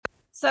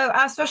So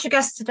our special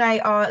guests today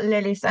are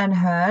Lilith and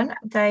Hearn.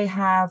 They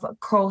have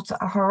called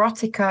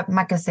Horrotica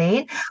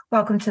magazine.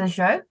 Welcome to the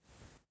show.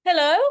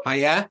 Hello.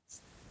 Hiya.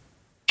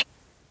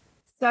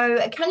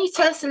 So can you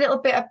tell us a little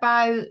bit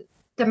about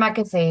the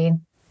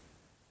magazine?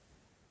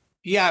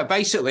 Yeah,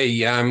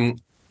 basically,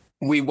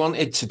 we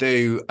wanted to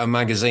do a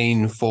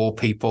magazine for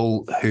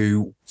people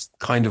who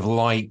kind of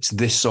liked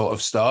this sort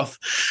of stuff,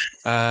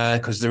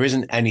 because there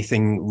isn't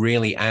anything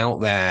really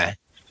out there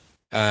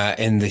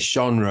in this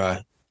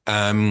genre.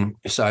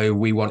 So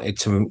we wanted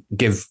to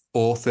give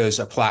authors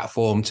a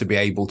platform to be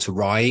able to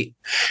write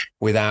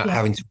without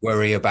having to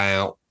worry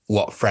about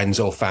what friends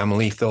or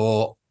family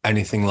thought,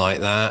 anything like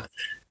that.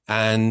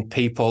 And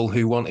people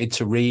who wanted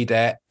to read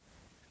it,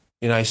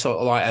 you know, sort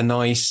of like a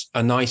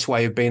nice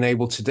way of being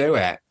able to do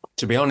it.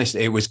 To be honest,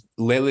 it was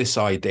Lilith's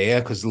idea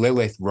because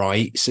Lilith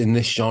writes in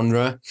this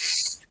genre.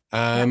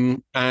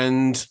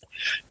 And,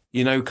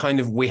 you know,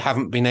 kind of we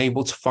haven't been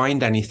able to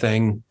find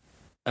anything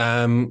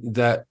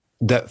that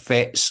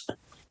fits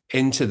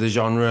into the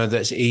genre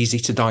that's easy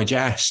to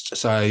digest.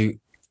 So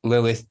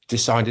Lilith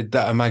decided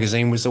that a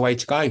magazine was the way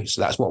to go.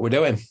 So that's what we're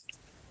doing.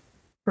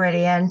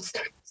 Brilliant.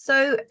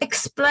 So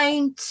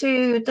explain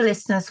to the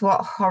listeners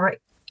what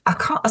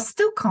I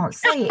still can't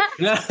say it.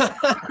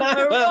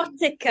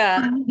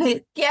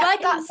 Erotica. Yeah,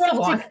 like that's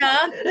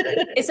erotica.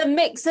 It's a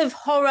mix of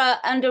horror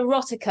and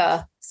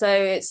erotica. So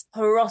it's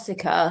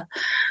erotica.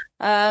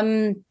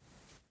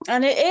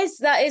 And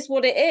that is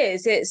what it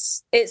is.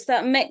 It's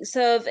that mix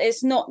of,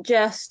 it's not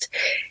just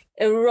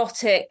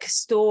erotic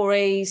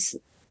stories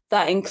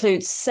that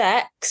includes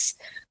sex.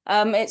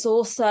 It's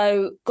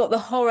also got the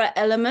horror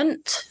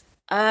element.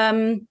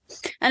 And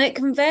it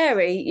can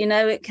vary, you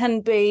know, it can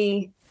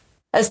be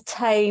as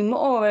tame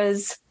or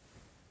as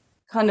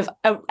kind of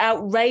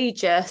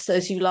outrageous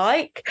as you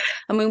like.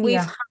 I mean,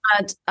 we've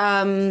had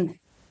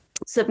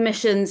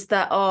submissions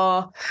that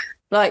are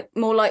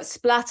more like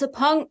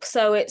splatterpunk,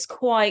 so it's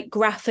quite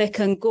graphic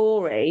and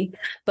gory,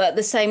 but at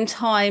the same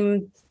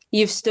time,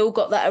 you've still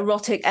got that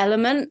erotic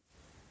element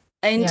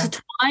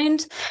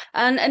intertwined,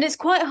 and it's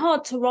quite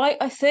hard to write.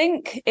 I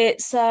think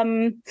it's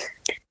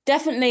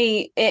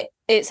definitely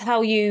it's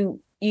how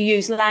you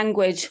use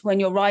language when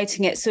you're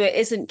writing it. So it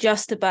isn't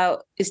just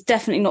about, it's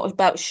definitely not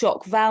about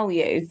shock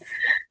value.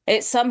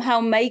 It's somehow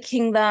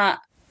making that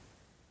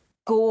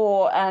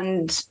gore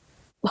and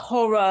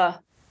horror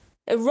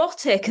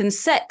erotic and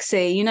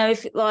sexy, you know,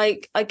 if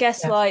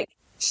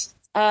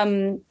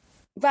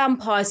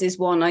vampires is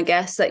one, I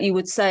guess, that you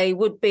would say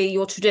would be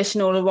your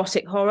traditional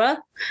erotic horror.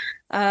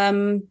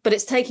 But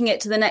it's taking it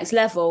to the next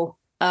level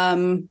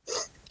and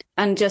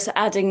just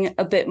adding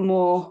a bit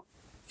more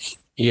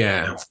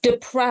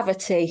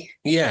depravity.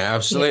 Yeah,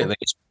 absolutely.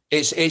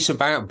 It's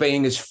about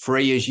being as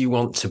free as you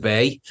want to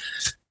be.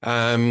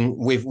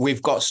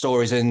 We've got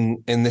stories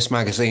in this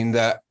magazine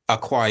that are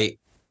quite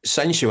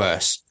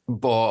sensuous,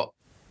 but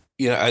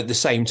you know, at the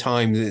same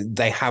time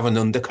they have an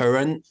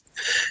undercurrent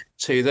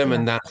to them,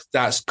 and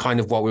that's kind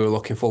of what we were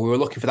looking for. We were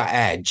looking for that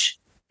edge.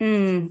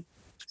 So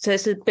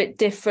it's a bit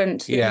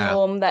different to the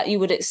norm that you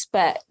would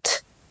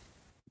expect.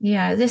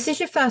 Yeah, this is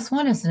your first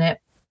one, isn't it?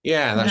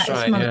 Yeah, that's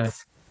right.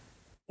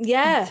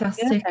 Yeah.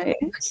 Fantastic.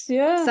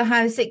 Yeah. So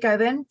how's it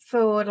going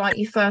for like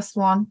your first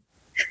one?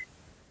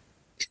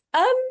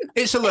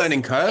 It's a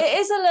learning curve. It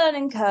is a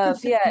learning curve.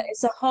 Yeah,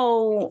 it's a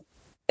whole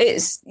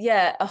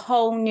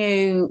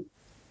new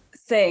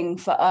thing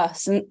for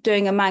us and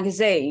doing a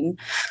magazine.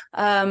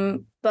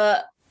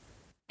 But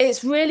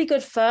it's really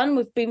good fun.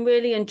 We've been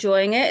really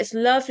enjoying it. It's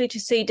lovely to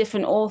see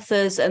different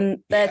authors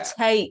and their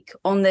take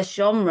on this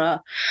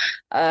genre.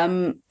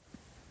 And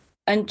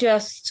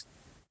just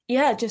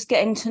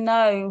getting to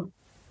know.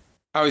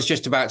 I was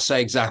just about to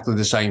say exactly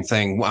the same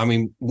thing. I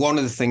mean, one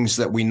of the things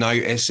that we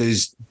notice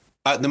is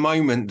at the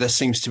moment, there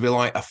seems to be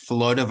like a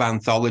flood of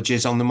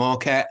anthologies on the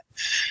market.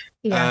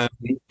 Yeah.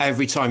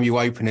 Every time you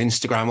open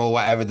Instagram or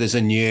whatever, there's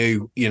a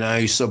new, you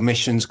know,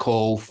 submissions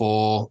call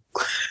for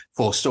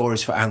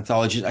stories for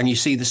anthologies, and you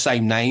see the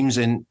same names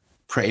in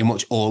pretty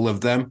much all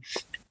of them.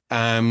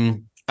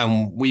 And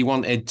we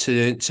wanted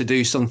to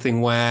do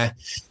something where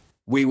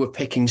we were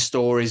picking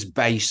stories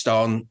based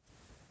on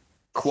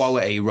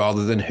quality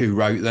rather than who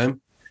wrote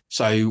them.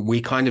 So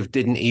we kind of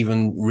didn't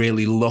even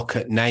really look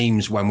at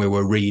names when we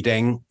were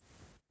reading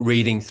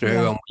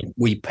through, and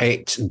we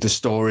picked the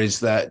stories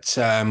that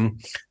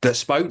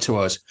spoke to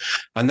us.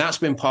 And that's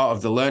been part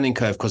of the learning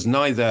curve, because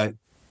neither,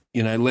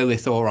 you know,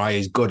 Lilith or I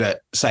is good at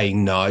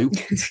saying no.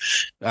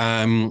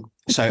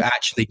 So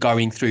actually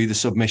going through the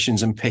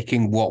submissions and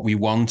picking what we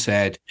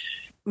wanted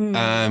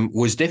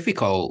was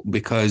difficult,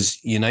 because,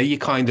 you know, you're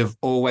kind of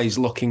always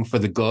looking for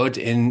the good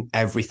in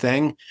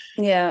everything.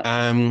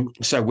 Yeah.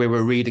 So we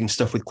were reading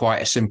stuff with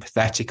quite a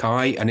sympathetic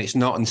eye, and it's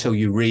not until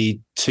you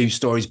read two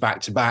stories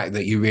back to back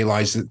that you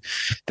realize that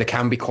there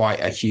can be quite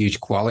a huge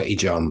quality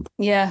jump.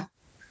 Yeah.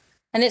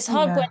 And it's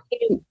hard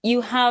when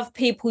you have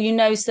people, you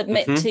know,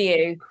 submit to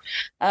you.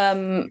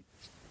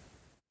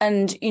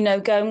 And, you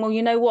know, going, well,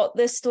 you know what,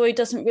 this story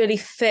doesn't really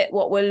fit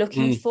what we're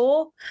looking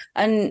for.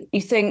 And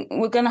you think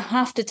we're going to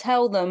have to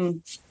tell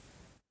them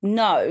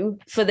no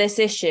for this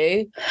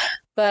issue,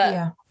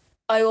 but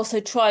I also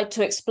tried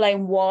to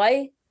explain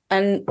why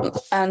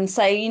and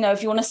say, you know,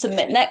 if you want to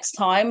submit next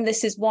time,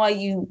 this is why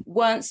you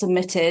weren't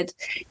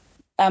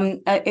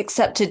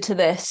accepted to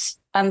this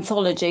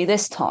anthology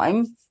this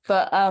time.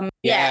 But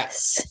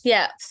yes,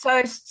 yeah.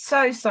 So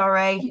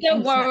sorry.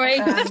 Don't worry.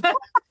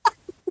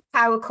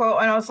 Power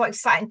cut, and I was like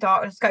sat in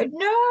darkness, going,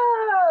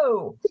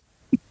 no.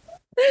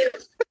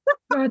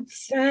 God's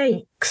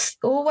sakes!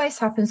 Always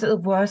happens at the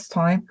worst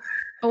time.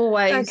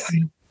 Always.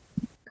 Okay.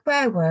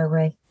 Where were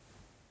we?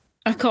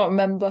 I can't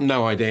remember.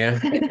 No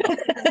idea.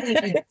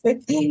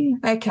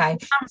 Okay.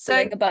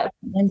 So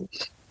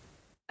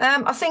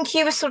I think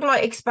you were sort of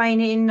like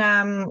explaining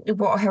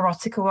what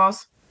Horrotica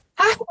was.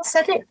 I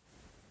said it.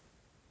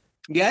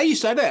 Yeah, you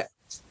said it.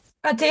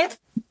 I did.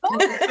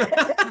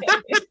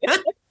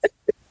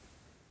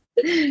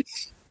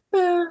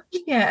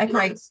 Yeah,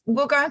 okay.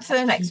 We'll go on to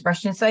the next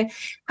question. So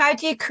how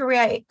do you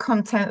create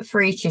content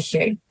for each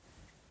issue?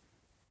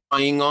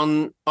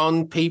 Relying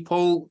on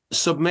people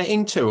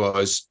submitting to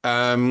us.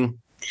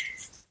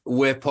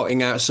 We're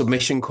putting out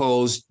submission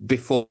calls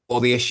before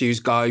the issues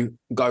go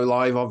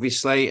live,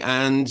 obviously,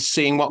 and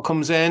seeing what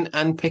comes in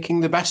and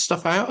picking the best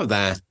stuff out of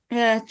there.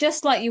 Yeah,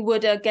 just like you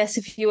would, I guess,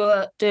 if you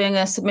were doing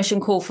a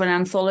submission call for an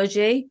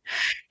anthology.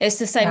 It's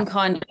the same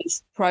kind of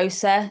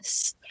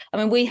process. I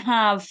mean, we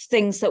have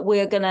things that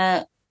we're going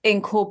to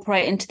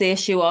incorporate into the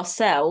issue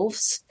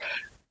ourselves.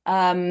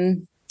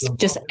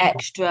 Just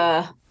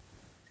extra...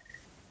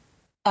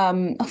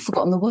 I've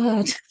forgotten the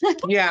word.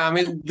 Yeah, I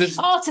mean, there's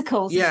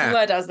articles is the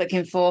word I was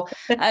looking for,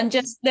 and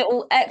just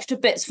little extra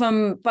bits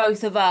from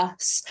both of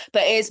us.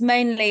 But it's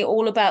mainly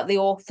all about the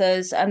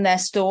authors and their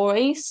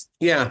stories.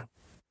 Yeah.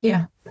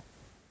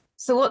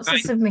 So, what's the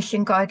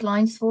submission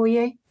guidelines for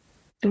you?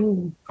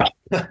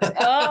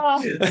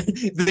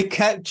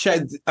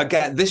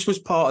 Again, this was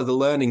part of the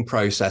learning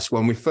process.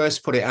 When we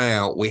first put it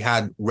out, we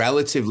had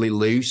relatively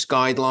loose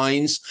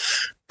guidelines.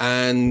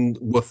 And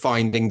we're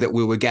finding that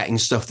we were getting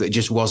stuff that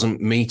just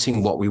wasn't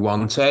meeting what we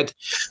wanted.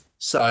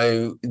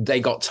 So they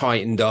got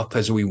tightened up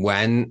as we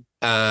went.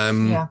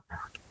 For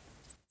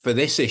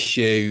this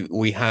issue,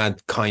 we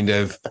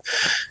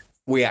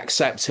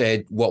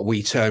accepted what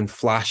we termed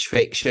flash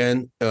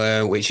fiction,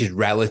 which is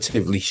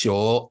relatively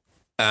short.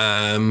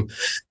 And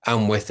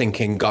we're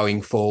thinking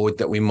going forward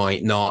that we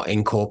might not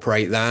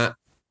incorporate that.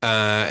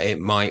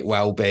 It might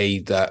well be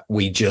that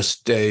we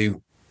just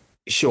do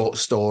short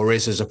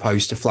stories as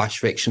opposed to flash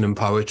fiction and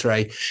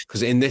poetry,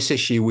 because in this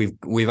issue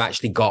we've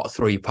actually got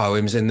 3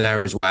 poems in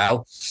there as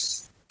well.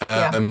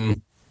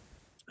 And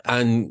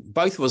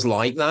both of us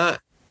like that,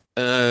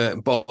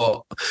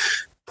 but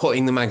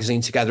putting the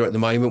magazine together at the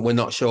moment, we're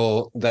not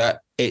sure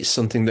that it's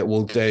something that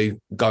we'll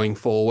do going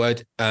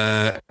forward.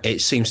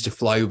 It seems to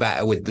flow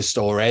better with the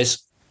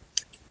stories.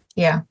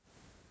 So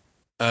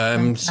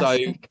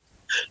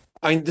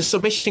the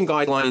submission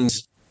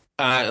guidelines,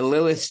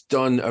 Lilith's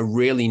done a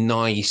really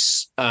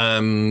nice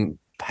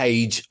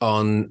page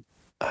on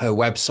her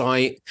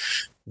website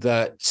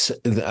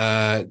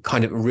that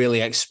kind of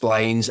really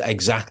explains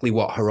exactly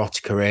what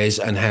Horrotica is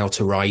and how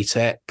to write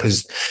it,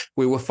 because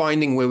we were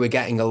finding we were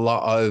getting a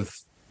lot of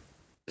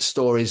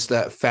stories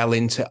that fell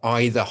into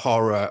either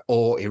horror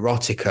or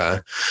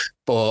erotica,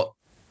 but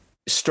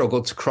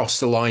struggled to cross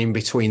the line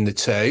between the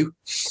two.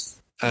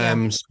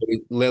 So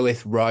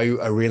Lilith wrote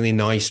a really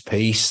nice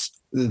piece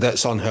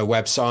that's on her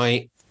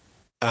website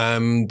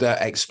that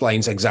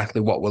explains exactly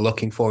what we're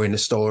looking for in a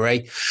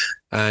story.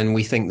 And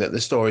we think that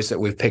the stories that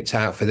we've picked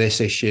out for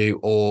this issue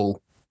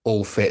all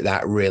fit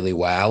that really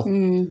well.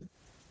 Because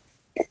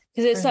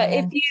it's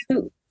like,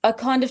 I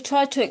kind of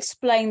tried to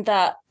explain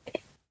that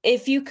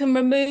if you can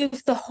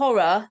remove the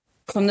horror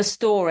from the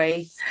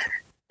story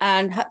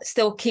and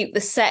still keep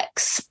the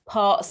sex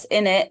parts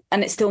in it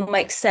and it still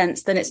makes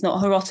sense, then it's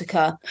not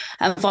Horrotica.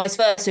 And vice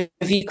versa,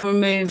 if you can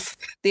remove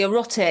the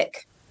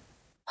erotic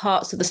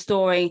parts of the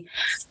story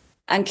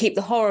and keep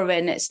the horror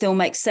in, it still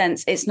makes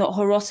sense, it's not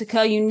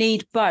Horrotica. You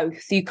need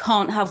both. You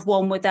can't have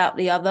one without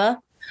the other.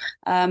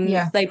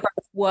 They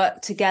both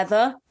work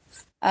together.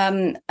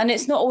 And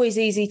it's not always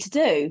easy to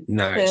do.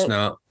 No, it's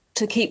not.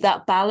 To keep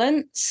that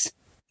balance,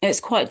 it's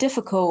quite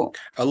difficult.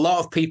 A lot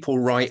of people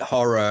write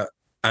horror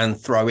and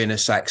throw in a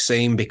sex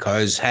scene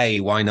because, hey,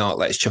 why not?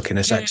 Let's chuck in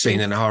a sex scene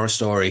in a horror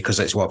story because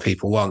it's what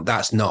people want.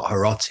 That's not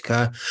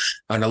Horrotica.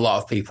 And a lot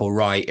of people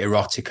write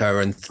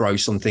erotica and throw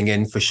something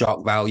in for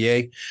shock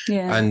value.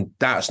 And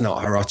that's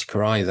not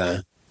Horrotica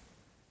either.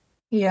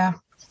 Yeah.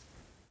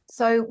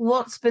 So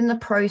what's been the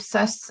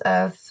process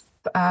of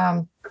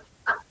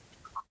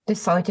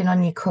deciding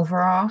on your cover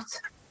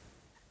art?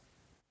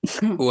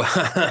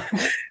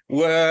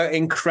 We're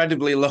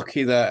incredibly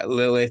lucky that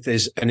Lilith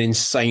is an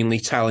insanely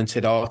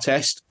talented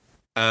artist.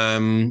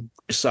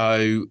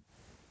 So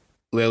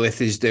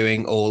Lilith is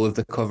doing all of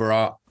the cover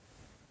art.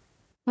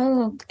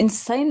 Oh,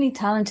 insanely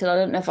talented. I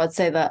don't know if I'd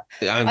say that.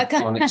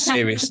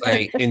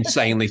 Seriously,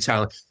 insanely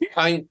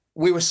talented.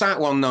 We were sat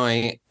one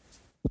night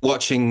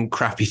watching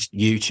crappy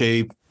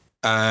YouTube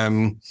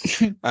And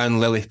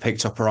Lilith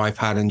picked up her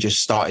iPad and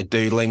just started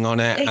doodling on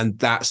it. And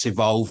that's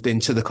evolved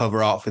into the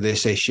cover art for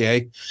this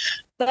issue.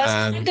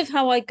 That's kind of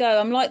how I go.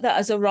 I'm like that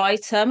as a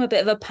writer. I'm a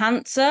bit of a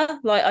pantser.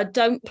 Like, I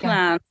don't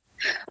plan.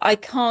 I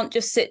can't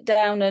just sit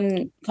down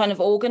and kind of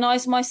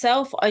organize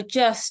myself. I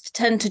just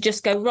tend to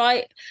just go,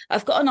 right,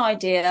 I've got an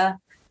idea.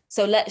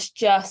 So let's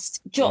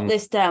just jot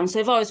this down. So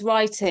if I was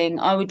writing,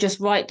 I would just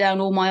write down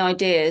all my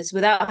ideas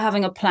without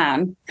having a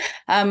plan.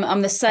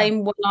 I'm the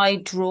same when I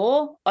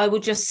draw. I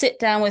would just sit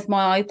down with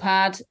my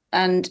iPad,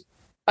 and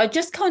I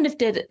just kind of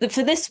did,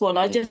 for this one,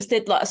 I just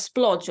did like a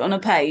splodge on a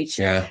page.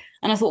 Yeah.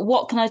 And I thought,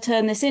 what can I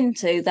turn this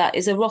into that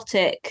is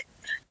erotic,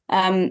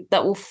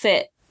 that will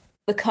fit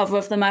the cover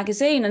of the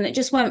magazine? And it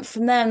just went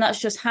from there. And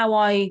that's just how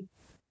I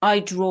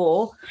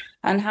draw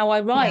and how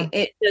I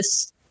write.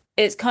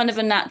 It's kind of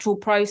a natural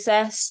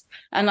process.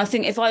 And I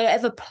think if I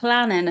ever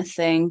plan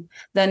anything,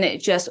 then it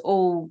just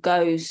all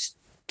goes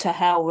to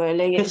hell,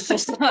 really. It's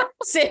just like,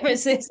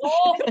 seriously, it's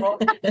awful.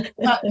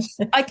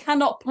 I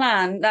cannot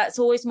plan. That's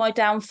always my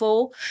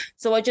downfall.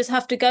 So I just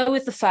have to go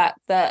with the fact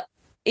that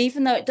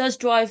even though it does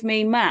drive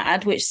me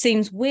mad, which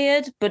seems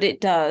weird, but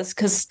it does,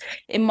 because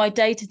in my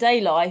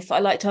day-to-day life, I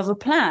like to have a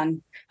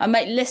plan. I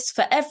make lists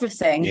for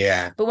everything.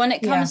 Yeah. But when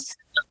it comes to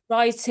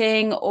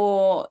writing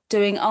or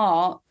doing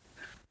art,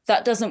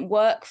 that doesn't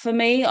work for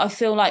me. I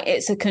feel like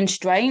it's a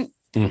constraint.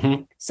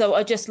 Mm-hmm. So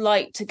I just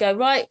like to go,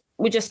 right,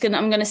 I'm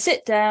going to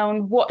sit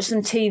down, watch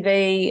some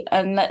TV,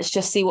 and let's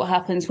just see what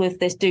happens with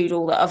this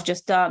doodle that I've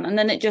just done. And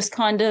then it just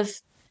kind of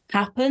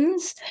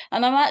happens.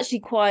 And I'm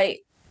actually I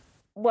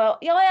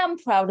am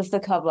proud of the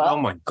cover. Oh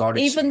my God.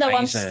 Even though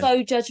I'm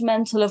so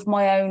judgmental of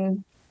my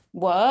own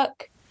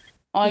work,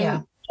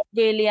 I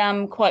really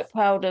am quite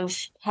proud of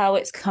how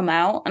it's come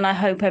out. And I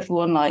hope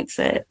everyone likes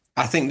it.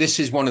 I think this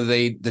is one of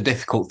the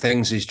difficult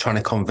things, is trying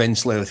to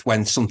convince Lilith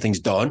when something's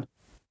done,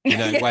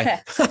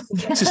 to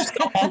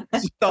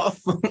stop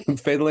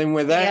fiddling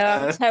with it.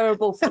 Yeah, I'm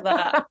terrible for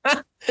that.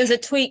 There's a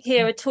tweak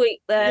here, a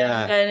tweak there,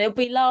 and it'll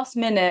be last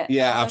minute.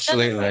 Yeah,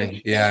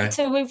 absolutely. Yeah.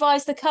 To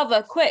revise the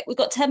cover, quick, we've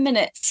got 10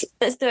 minutes.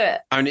 Let's do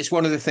it. And it's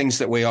one of the things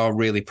that we are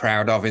really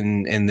proud of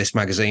in this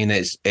magazine.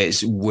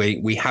 It's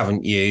we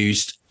haven't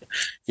used,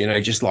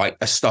 just like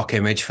a stock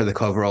image for the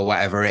cover or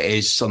whatever. It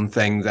is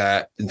something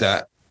that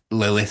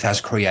Lilith has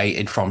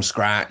created from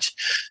scratch,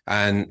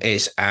 and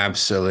it's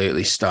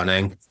absolutely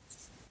stunning.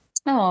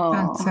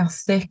 Oh,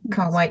 fantastic.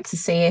 Can't wait to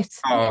see it.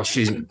 Oh,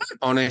 she's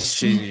honest.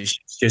 She's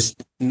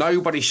just,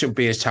 nobody should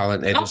be as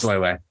talented as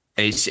Lilith.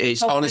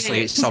 It's honestly,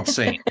 it's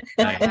obscene.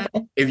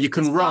 If you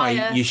can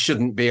write, you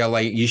shouldn't be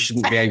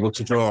able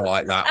to draw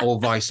like that, or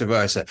vice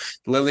versa.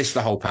 Lilith's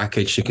the whole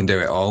package. She can do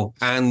it all.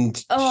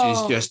 And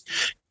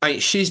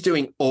she's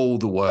doing all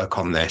the work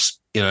on this,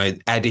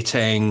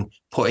 editing,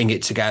 putting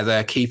it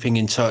together, keeping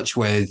in touch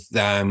with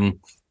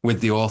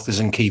the authors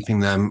and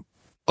keeping them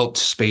up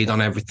to speed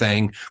on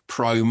everything,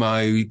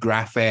 promo,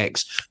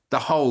 graphics, the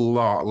whole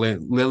lot.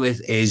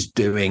 Lilith is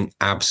doing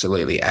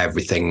absolutely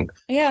everything.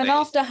 Yeah, and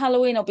after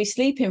Halloween, I'll be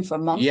sleeping for a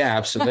month. Yeah,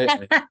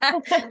 absolutely.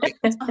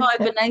 It's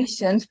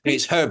hibernation.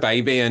 It's her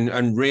baby,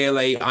 and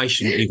really, I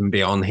shouldn't even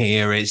be on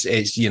here. It's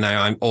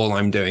all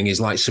I'm doing is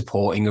like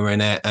supporting her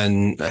in it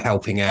and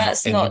helping out.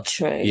 That's not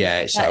true.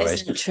 Yeah, that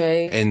isn't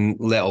true. In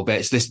little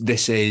bits.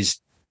 This is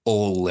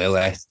all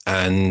Lilith,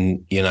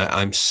 and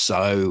I'm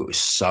so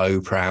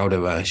proud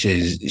of her.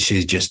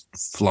 She's just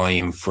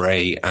flying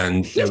free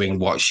and doing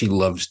what she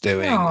loves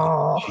doing.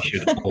 She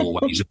should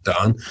always have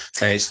done.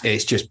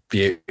 It's just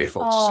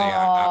beautiful to see.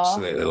 I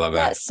absolutely love it.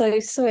 That's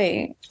so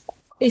sweet.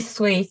 He's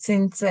sweet,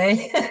 isn't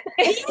he?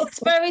 He's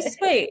very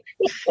sweet,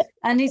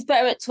 and he's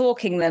better at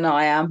talking than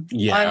I am.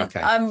 Yeah,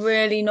 I'm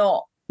really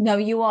not. No,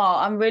 you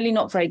are. I'm really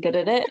not very good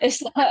at it.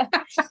 It's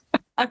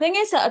I think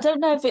it's that, I don't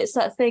know if it's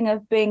that thing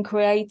of being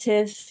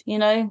creative,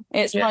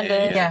 it's kind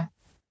of.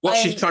 What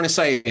she's trying to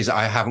say is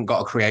I haven't got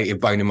a creative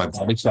bone in my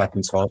body, so I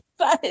can talk.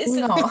 That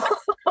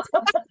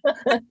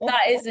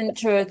isn't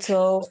true at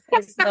all.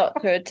 It's not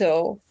true at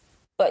all.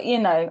 But,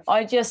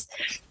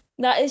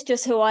 that is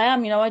just who I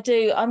am.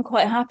 I'm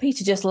quite happy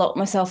to just lock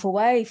myself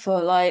away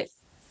for like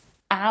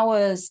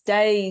hours,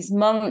 days,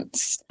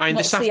 months.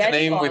 This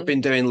afternoon we've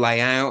been doing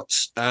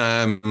layouts.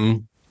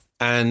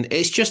 And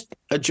it's just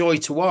a joy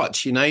to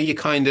watch. You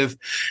kind of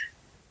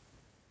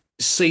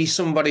see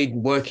somebody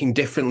working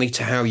differently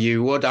to how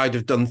you would. I'd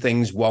have done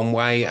things one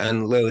way,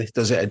 and Lilith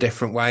does it a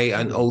different way.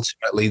 And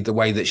ultimately, the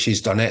way that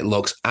she's done it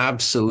looks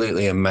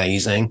absolutely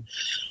amazing.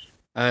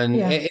 And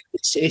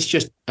it's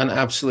just an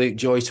absolute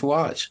joy to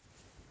watch.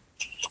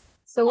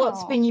 So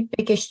what's been your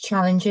biggest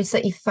challenges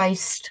that you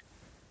faced?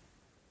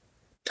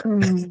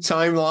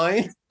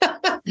 Timeline.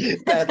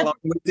 Deadline.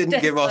 We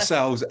didn't give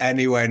ourselves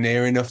anywhere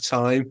near enough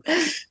time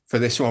for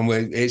this one.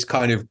 It's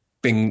kind of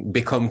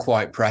become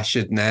quite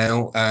pressured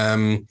now.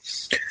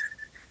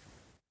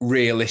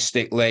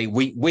 Realistically,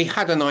 we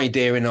had an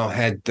idea in our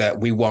head that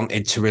we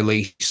wanted to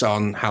release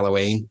on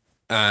Halloween.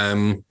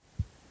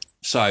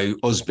 So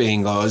us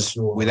being us,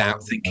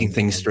 without thinking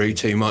things through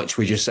too much,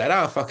 we just said,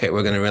 "Oh, fuck it,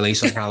 we're going to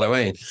release on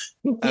Halloween."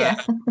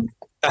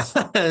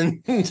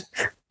 and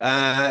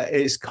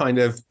it's kind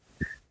of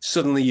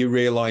suddenly you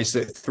realize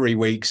that 3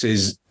 weeks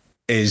is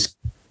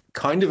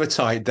kind of a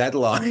tight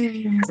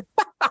deadline.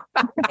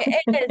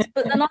 It is,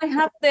 but then I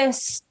have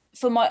this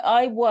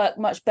I work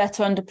much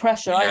better under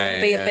pressure. I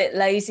can be a bit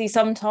lazy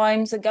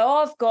sometimes and go,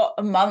 oh, I've got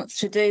a month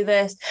to do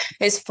this,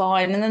 it's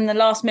fine. And then the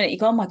last minute you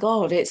go, oh my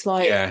God, it's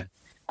like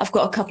I've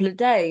got a couple of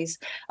days.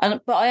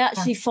 But I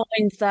actually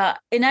find that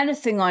in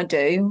anything I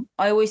do,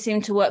 I always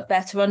seem to work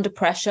better under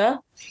pressure.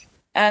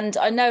 And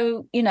I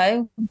know,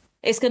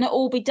 it's going to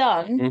all be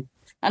done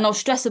and I'll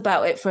stress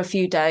about it for a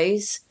few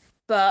days,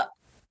 but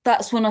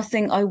that's when I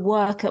think I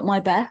work at my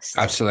best.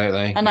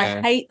 Absolutely. And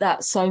I hate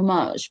that so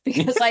much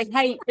because I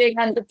hate being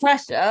under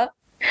pressure.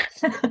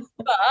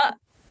 But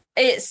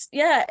it's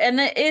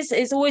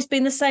always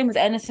been the same with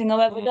anything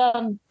I've ever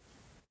done.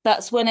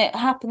 That's when it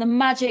happened. The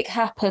magic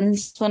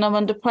happens when I'm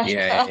under pressure.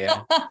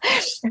 Yeah.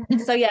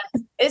 So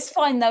it's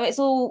fine though. It's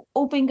all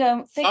been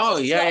going.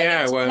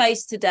 Into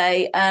place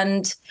today,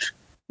 and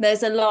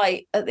there's a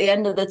light at the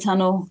end of the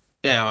tunnel.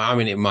 Yeah, I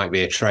mean, it might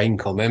be a train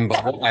coming,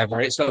 but whatever,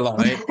 it's a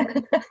light.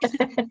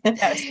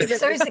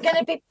 So is it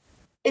going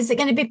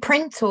to be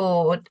print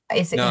or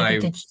is it going to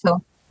be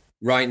digital?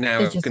 Right now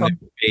it's going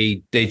to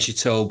be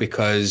digital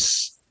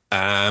because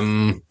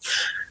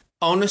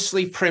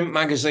honestly, print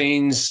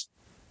magazines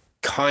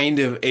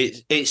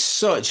it's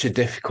such a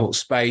difficult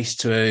space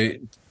to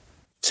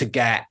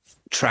get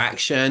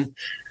traction.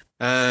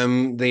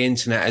 The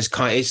internet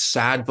it's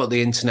sad, but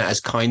the internet has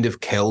kind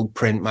of killed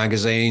print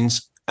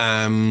magazines.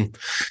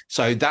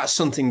 So that's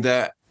something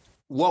that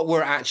what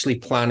we're actually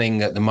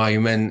planning at the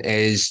moment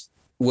is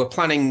we're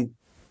planning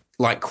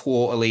like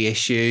quarterly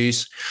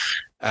issues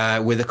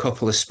with a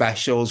couple of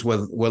specials.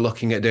 We're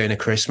looking at doing a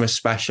Christmas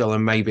special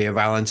and maybe a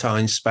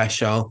Valentine's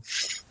special.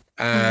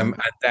 And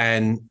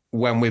then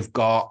when we've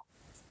got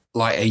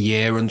like a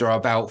year under our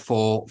belt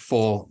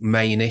for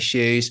main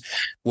issues,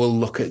 we'll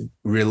look at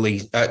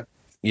really,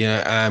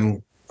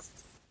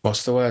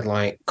 what's the word?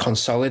 Like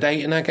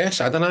consolidating, I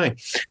guess. I don't know.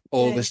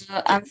 All this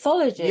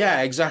anthology.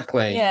 Yeah,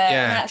 exactly. Yeah,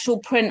 an actual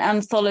print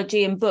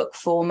anthology in book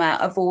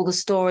format of all the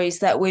stories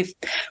that we've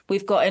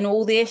got in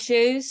all the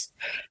issues.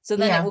 So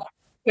then it will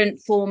be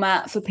print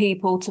format for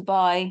people to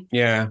buy.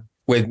 Yeah.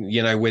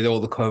 With all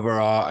the cover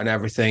art and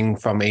everything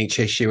from each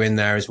issue in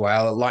there as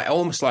well. Like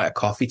almost like a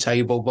coffee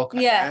table book,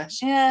 I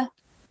guess. Yeah.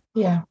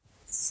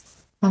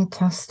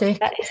 Fantastic.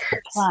 That is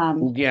the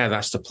plan. Yeah,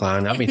 that's the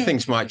plan. I mean,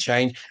 things might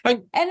change.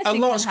 A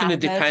lot's going to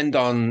depend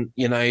on,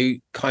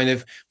 kind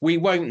of, we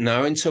won't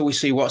know until we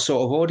see what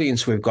sort of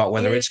audience we've got,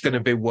 whether it's going to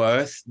be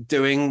worth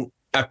doing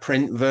a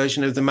print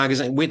version of the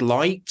magazine. We'd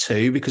like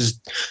to,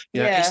 because,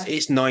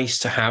 it's nice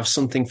to have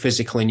something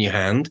physical in your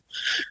hand.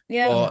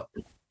 Yeah. But,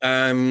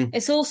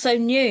 it's also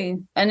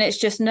new, and it's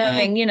just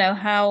knowing,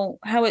 how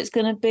it's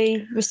going to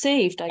be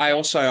received.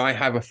 I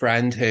have a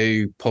friend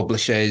who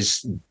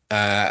publishes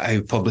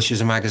a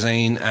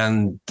magazine,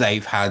 and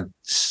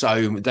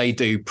they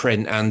do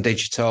print and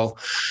digital,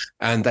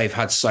 and they've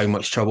had so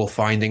much trouble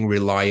finding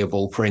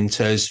reliable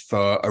printers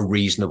for a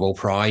reasonable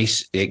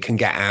price. It can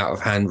get out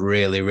of hand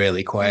really,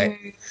 really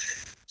quick.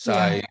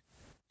 And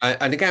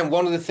again,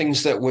 one of the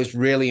things that was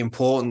really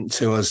important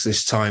to us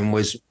this time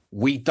was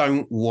we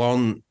don't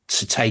want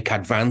to take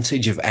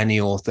advantage of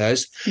any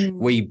authors.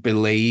 We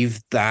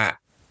believe that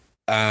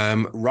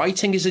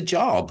writing is a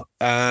job.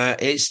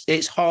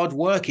 It's hard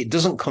work. It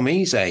doesn't come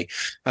easy,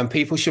 and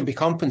people should be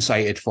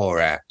compensated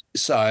for it.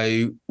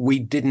 So we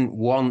didn't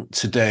want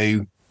to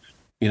do,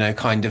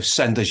 kind of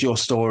send us your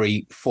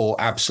story for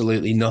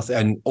absolutely nothing,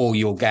 and all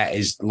you'll get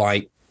is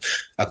like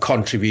a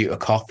contributor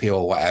copy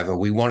or whatever.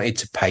 We wanted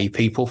to pay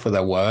people for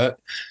their work.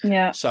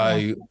 Yeah.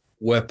 So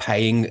we're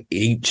paying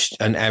each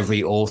and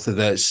every author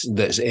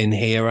that's in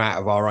here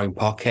out of our own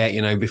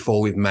pocket,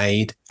 before we've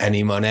made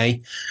any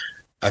money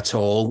at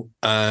all,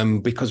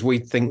 because we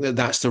think that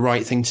that's the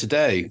right thing to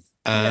do.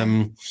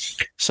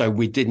 So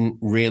we didn't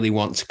really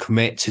want to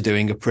commit to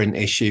doing a print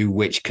issue,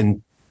 which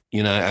can,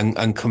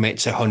 and commit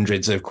to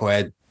hundreds of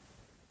quid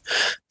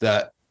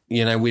that,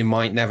 we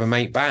might never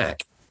make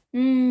back.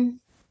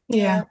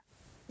 Yeah.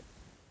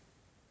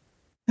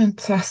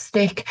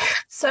 Fantastic.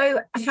 So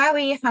how are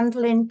you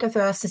handling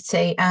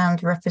diversity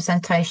and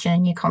representation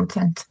in your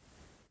content?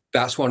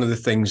 That's one of the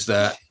things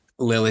that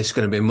Lily's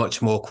going to be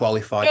much more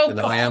qualified than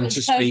I am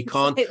to speak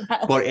on,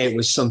 but it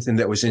was something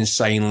that was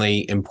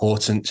insanely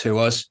important to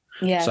us.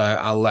 Yeah. So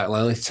I'll let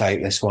Lily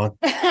take this one.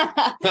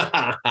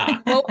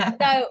 Well,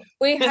 no,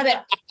 we had it.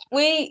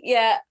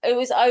 It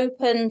was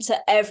open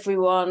to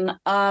everyone.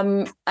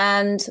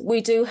 And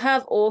we do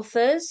have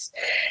authors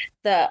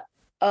that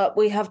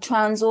we have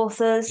trans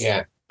authors.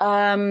 Yeah.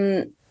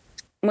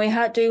 We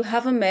do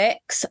have a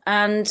mix,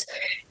 and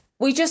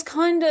we just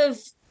kind of,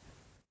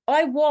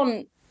 I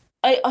want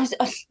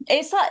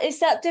it's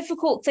that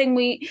difficult thing.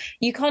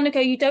 You kind of go,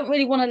 you don't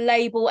really want to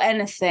label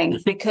anything,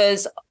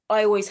 because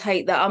I always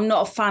hate that. I'm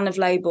not a fan of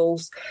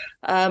labels.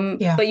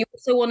 But you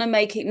also want to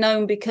make it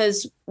known,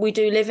 because we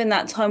do live in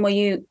that time where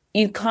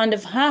you kind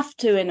of have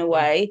to, in a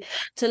way,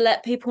 to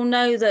let people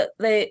know that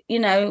they,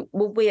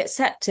 will be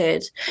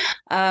accepted.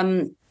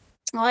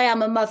 I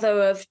am a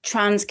mother of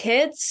trans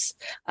kids,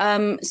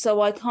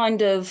 so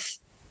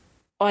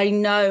I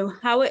know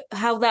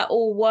how that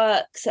all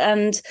works,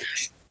 and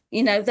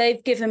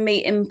they've given me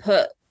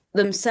input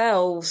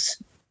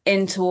themselves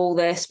into all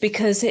this,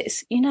 because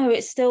it's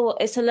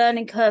a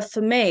learning curve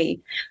for me.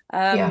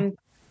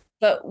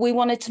 But we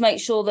wanted to make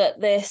sure that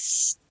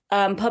this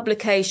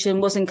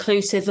publication was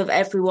inclusive of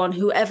everyone.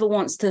 Whoever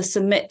wants to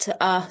submit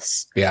to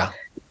us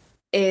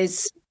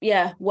is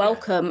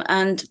welcome,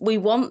 and we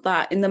want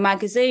that in the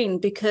magazine,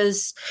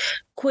 because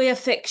queer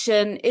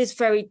fiction is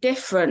very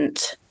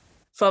different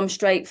from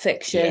straight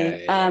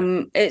fiction.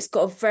 It's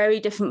got a very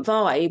different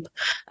vibe,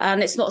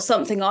 and it's not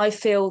something I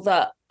feel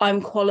that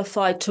I'm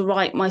qualified to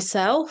write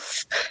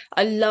myself.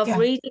 I love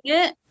reading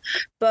it,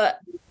 but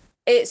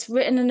it's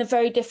written in a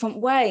very different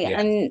way,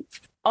 and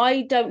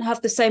I don't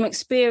have the same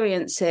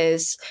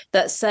experiences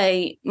that,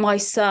 say, my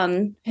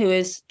son, who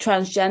is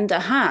transgender,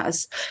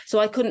 has. So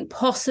I couldn't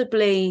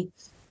possibly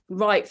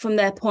write from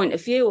their point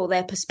of view or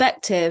their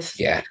perspective.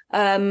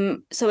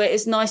 So it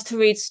is nice to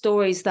read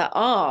stories that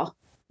are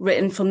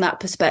written from that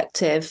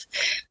perspective.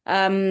 We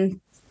are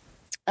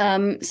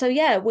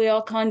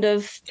kind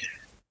of...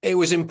 It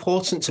was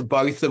important to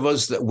both of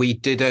us that we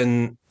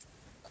didn't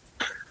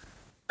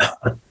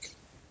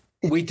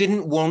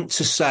want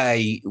to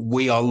say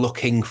we are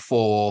looking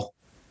for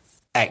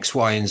X,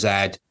 Y, and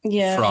Z.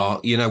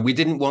 We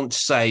didn't want to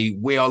say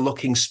we are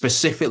looking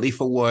specifically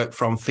for work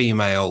from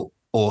female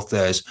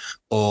authors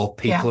or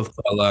people of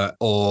color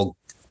or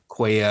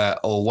queer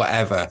or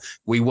whatever.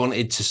 We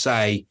wanted to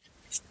say,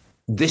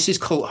 this is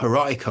called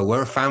Horrotica.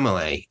 We're a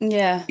family.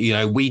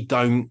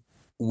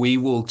 We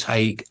will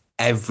take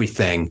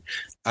everything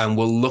and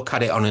we'll look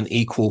at it on an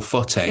equal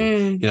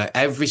footing.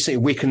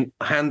 We can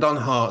hand on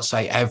heart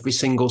say every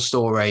single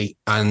story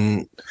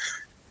and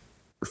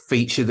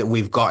feature that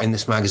we've got in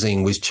this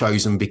magazine was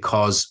chosen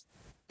because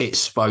it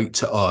spoke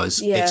to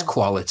us. It's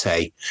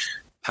quality,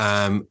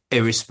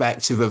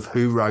 irrespective of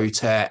who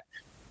wrote it.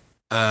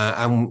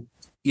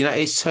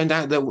 It's turned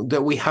out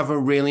that we have a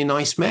really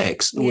nice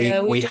mix.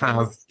 We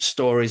have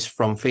stories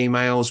from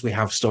females, we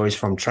have stories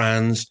from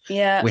trans, we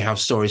have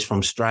stories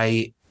from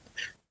straight,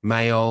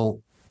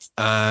 male,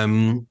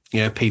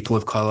 people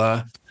of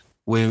color.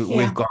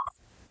 We've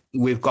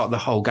got the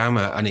whole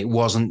gamut, and it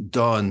wasn't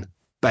done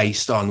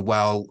based on,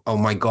 well, oh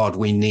my God,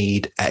 we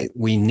need a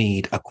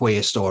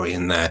queer story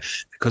in there.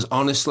 Because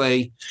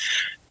honestly,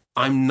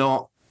 I'm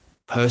not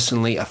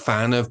personally a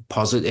fan of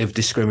positive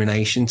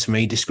discrimination. To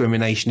me,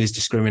 discrimination is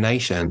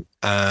discrimination.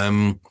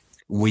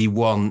 We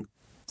want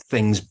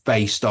things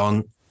based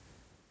on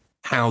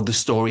how the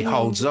story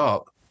holds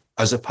up,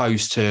 as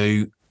opposed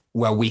to,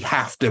 well, we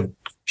have to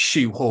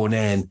shoehorn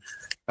in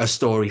a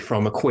story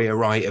from a queer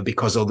writer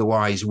because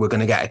otherwise we're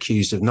going to get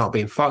accused of not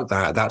being. Fuck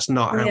that. That's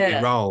not how we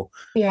roll.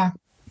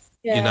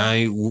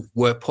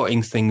 We're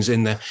putting things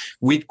in there.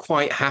 We'd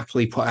quite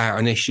happily put out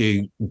an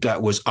issue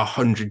that was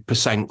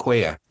 100%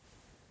 queer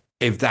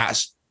if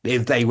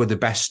they were the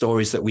best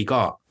stories that we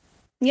got.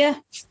 We're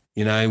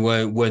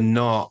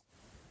not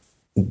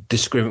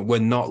we're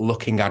not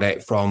looking at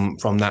it from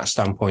that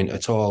standpoint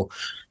at all.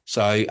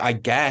 So I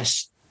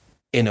guess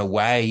in a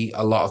way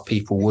a lot of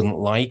people wouldn't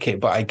like it,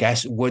 but I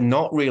guess we're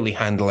not really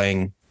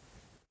handling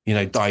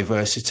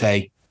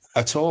diversity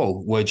at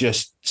all. We're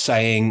just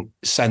saying,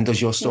 send us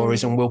your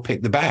stories and we'll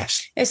pick the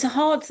best. It's a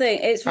hard thing.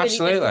 It's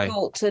really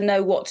difficult to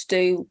know what to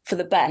do for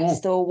the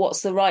best or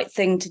what's the right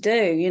thing to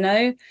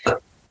do,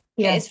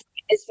 It's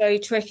very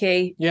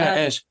tricky.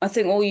 It is. I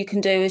think all you can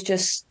do is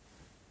just,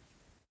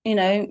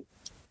 do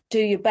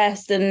your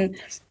best and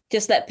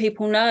just let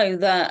people know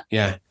that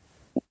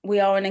we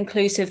are an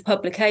inclusive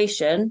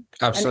publication.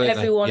 Absolutely. And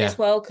everyone is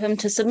welcome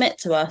to submit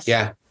to us.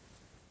 Yeah.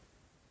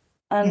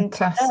 And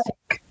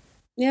fantastic.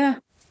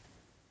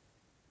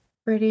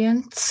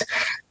 Brilliant.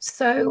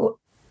 So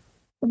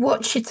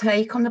what's your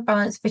take on the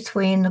balance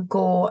between the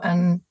gore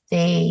and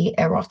the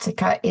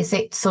erotica? Is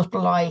it sort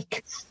of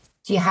like,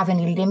 do you have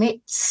any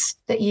limits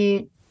that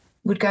you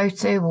would go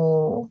to,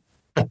 or?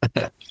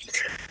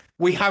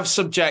 We have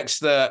subjects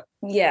that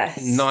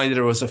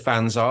neither of us are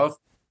fans of.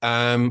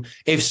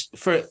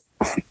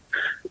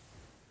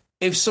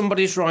 If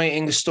somebody's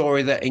writing a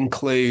story that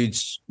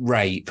includes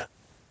rape,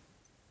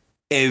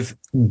 if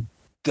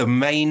the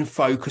main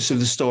focus of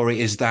the story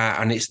is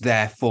that and it's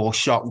there for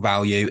shock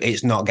value,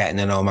 it's not getting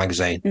in our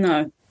magazine.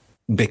 No.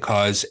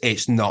 Because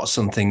it's not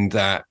something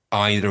that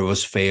either of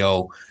us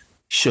feel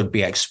should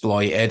be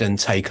exploited and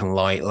taken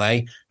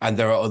lightly. And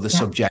there are other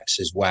subjects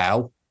as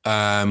well.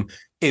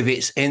 If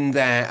it's in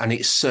there and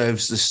it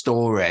serves the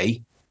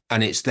story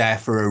and it's there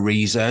for a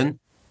reason,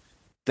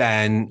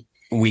 then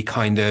we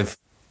kind of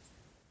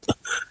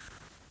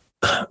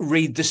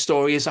read the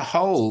story as a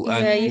whole.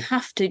 Yeah, you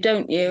have to,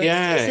 don't you?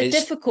 Yeah, it's a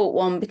difficult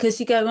one because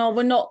you go,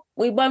 oh,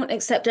 we won't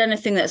accept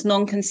anything that's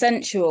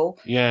non-consensual.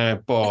 Yeah,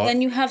 but and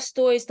then you have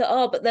stories that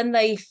are, but then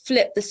they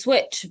flip the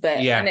switch a bit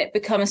and it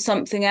becomes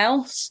something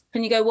else.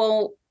 And you go,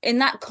 well, in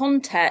that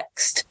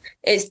context,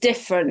 it's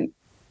different.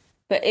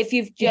 But if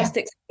you've just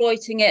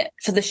exploiting it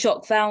for the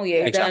shock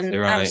value, then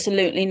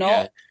absolutely not.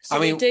 Yeah. So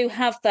we do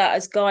have that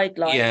as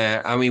guidelines.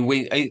 Yeah, I mean,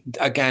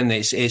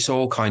 it's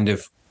all kind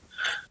of.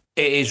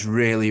 It is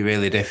really,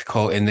 really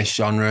difficult in this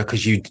genre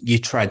because you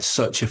tread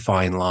such a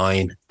fine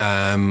line.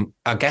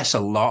 I guess a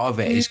lot of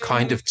it is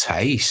kind of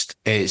taste.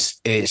 It's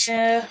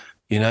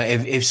you know,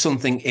 if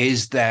something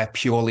is there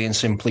purely and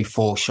simply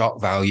for shock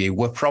value,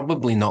 we're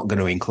probably not going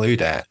to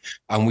include it,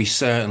 and we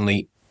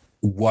certainly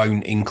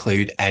won't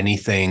include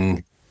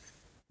anything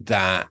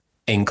that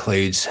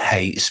includes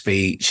hate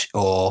speech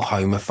or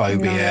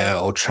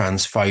homophobia or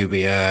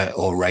transphobia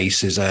or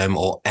racism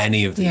or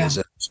any of the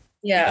isms.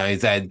 Yeah, you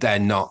know, they're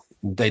not.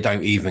 They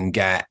don't even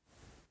get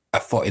a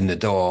foot in the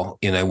door.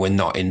 You know, we're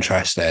not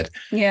interested.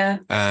 Yeah.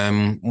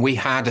 We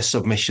had a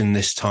submission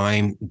this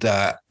time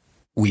that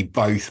we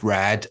both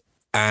read,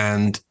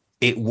 and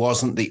it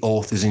wasn't the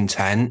author's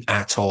intent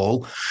at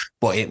all,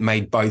 but it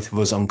made both of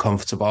us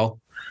uncomfortable.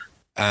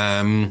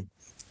 And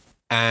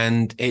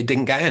it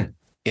didn't get in.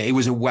 It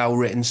was a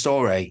well-written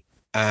story.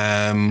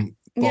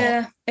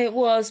 Yeah, it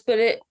was, but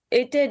it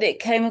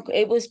came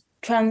across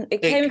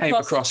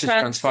as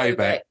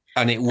transphobic.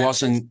 And it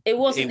wasn't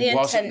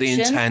the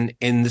intent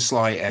in the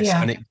slightest.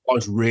 And it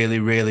was really,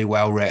 really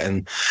well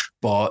written,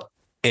 but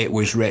it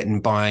was written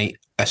by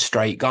a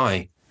straight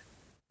guy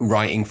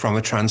writing from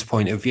a trans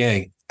point of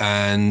view,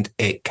 and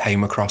it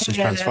came across as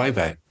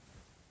transphobic.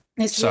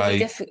 It's really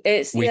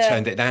difficult. We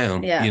turned it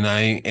down. Yeah. You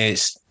know,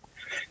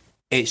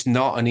 it's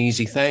not an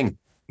easy thing,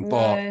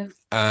 but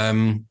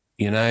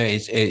you know,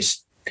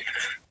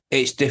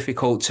 it's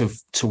difficult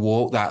to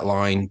walk that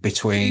line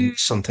between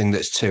something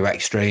that's too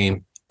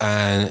extreme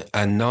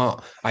and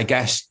not. I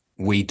guess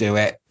we do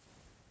it,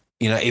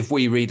 you know, if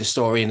we read a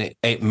story and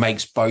it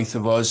makes both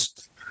of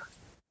us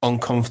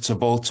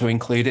uncomfortable to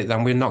include it,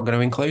 then we're not going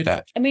to include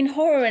it. I mean,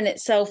 horror in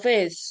itself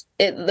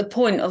the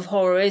point of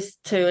horror is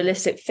to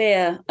elicit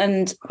fear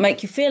and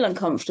make you feel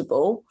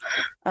uncomfortable.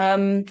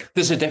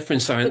 There's a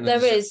difference, though.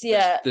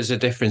 There's a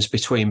difference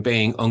between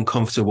being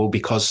uncomfortable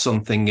because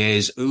something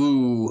is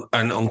ooh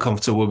and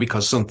uncomfortable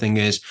because something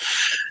is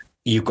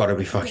you've got to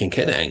be fucking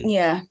kidding.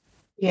 Yeah.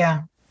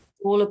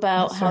 All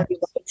about how you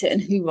write it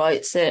and who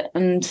writes it.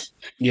 And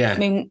I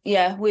mean,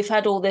 we've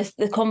had all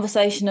the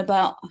conversation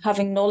about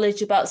having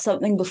knowledge about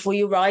something before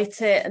you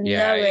write it and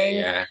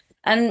knowing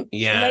and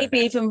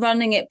maybe even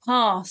running it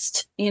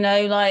past, you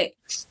know, like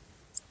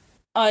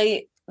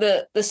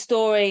the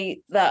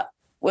story that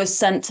was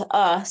sent to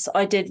us,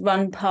 I did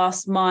run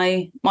past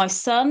my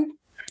son.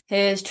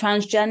 He's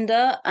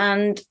transgender,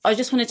 and I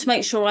just wanted to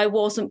make sure I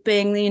wasn't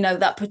being, you know,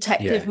 that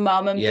protective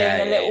mum and being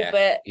a little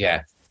bit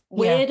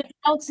weird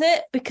about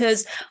it,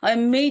 because I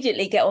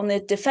immediately get on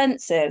the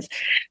defensive.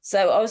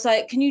 So I was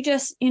like, can you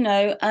just, you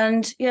know,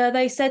 and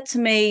they said to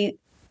me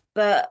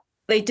that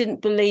they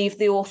didn't believe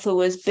the author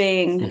was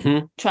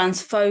being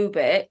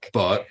transphobic,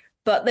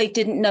 but they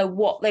didn't know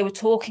what they were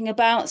talking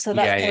about. So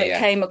that's how it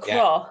came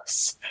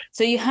across.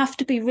 So you have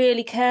to be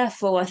really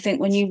careful, I think,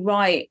 when you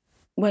write,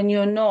 when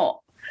you're not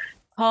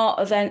part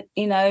of,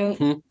 you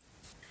know,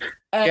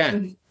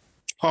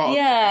 part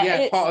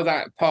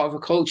of a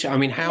culture. I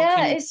mean,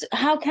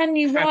 how can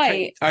you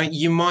write?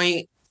 You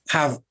might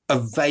have a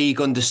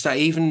vague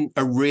understanding, even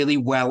a really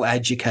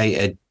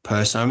well-educated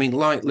person. I mean,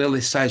 like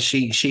Lilith says,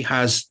 she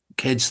has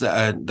kids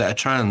that are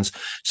trans,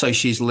 so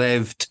she's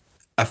lived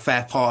a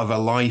fair part of her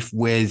life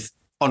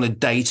on a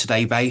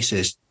day-to-day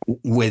basis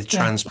with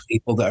trans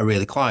people that are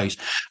really close,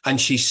 and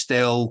she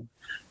still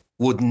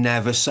would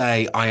never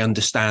say, "I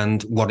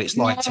understand what it's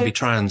like to be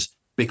trans."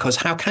 Because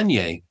how can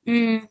you?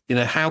 You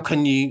know, how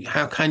can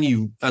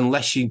you,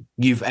 unless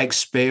you've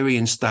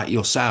experienced that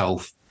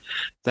yourself,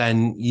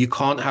 then you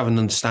can't have an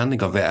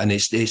understanding of it. And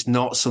it's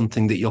not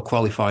something that you're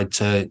qualified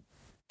to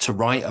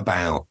write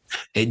about.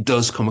 It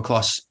does come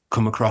across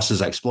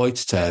as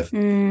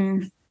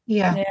exploitative.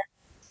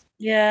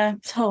 Yeah,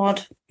 it's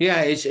hard.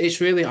 Yeah,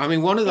 it's really, I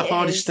mean, one of the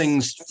hardest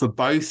things for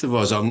both of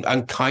us,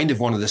 and kind of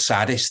one of the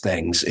saddest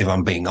things, if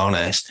I'm being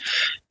honest,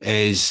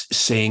 is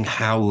seeing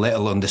how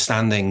little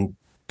understanding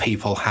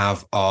people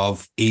have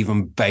of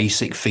even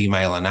basic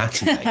female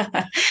anatomy.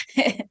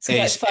 It's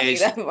quite funny,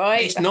 though,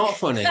 right? It's not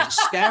funny. It's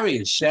scary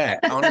as shit,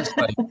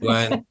 honestly.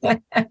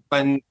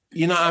 When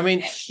you know, I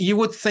mean, you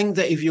would think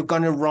that if you're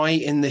going to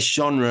write in this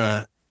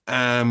genre,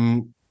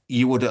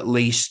 you would at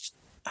least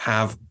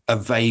have a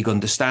vague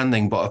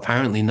understanding, but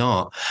apparently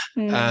not.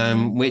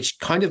 Which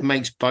kind of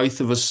makes both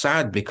of us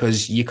sad,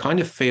 because you kind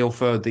of feel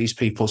for these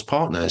people's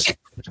partners.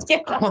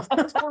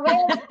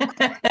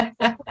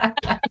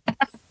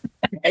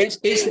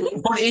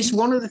 It's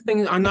one of the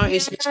things I know.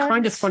 It's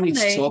kind of funny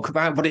to talk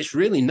about, but it's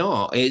really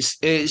not.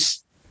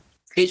 It's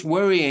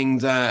worrying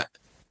that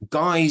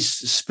guys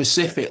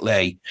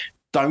specifically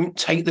don't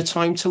take the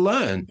time to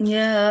learn.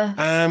 Yeah.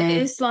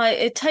 It's like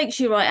it takes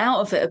you right out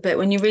of it a bit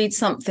when you read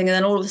something and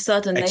then all of a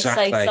sudden they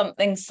say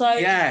something so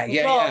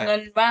wrong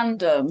and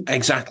random.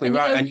 Exactly and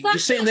right. And you're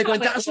sitting there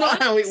going, that's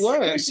not how it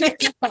works.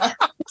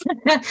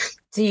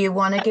 Do you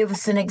want to give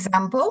us an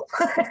example?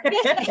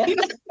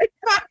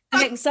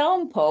 An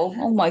example?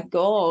 Oh my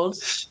God.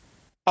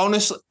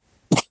 Honestly,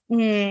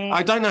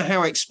 I don't know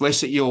how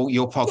explicit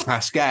your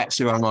podcast gets,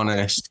 if I'm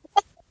honest.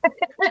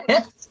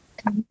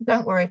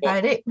 Don't worry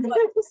about it.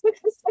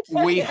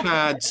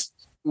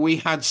 We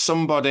had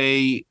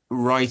somebody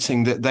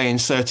writing that they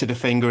inserted a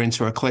finger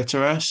into a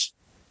clitoris,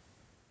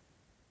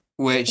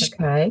 which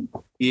exactly.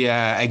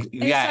 How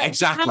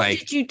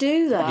did you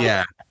do that?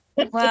 Yeah.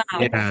 Wow.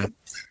 Yeah.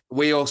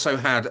 We also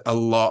had a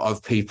lot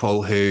of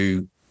people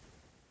who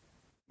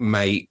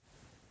make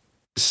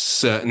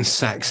certain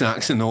sex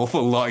acts an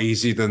awful lot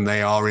easier than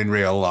they are in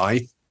real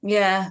life.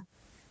 Yeah.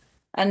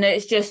 And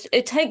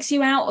it takes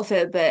you out of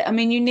it a bit. I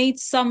mean, you need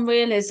some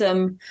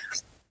realism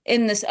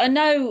in this. I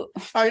know.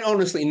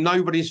 Honestly,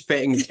 nobody's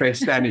fitting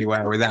fist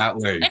anywhere without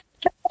lube.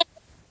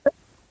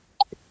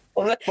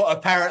 But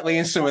apparently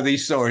in some of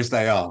these stories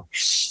they are.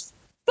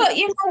 But,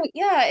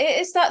 it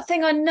is that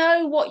thing. I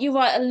know what you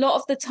write. A lot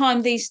of the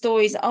time these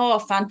stories are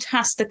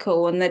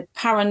fantastical and they're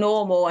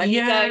paranormal. And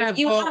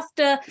you have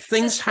to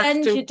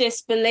suspend your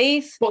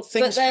disbelief. But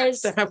things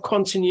have to have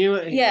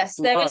continuity. Yes,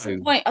 there is a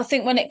point. I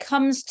think when it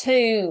comes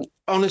to...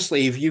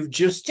 Honestly, if you've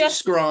just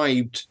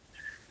described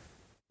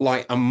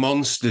like a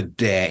monster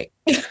dick...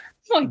 Oh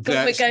my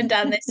God, we're going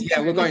down this.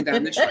 Yeah, we're going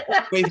down this way.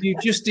 If you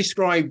just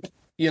described,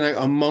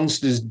 a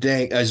monster's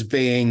dick as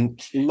being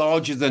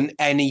larger than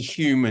any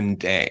human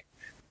dick,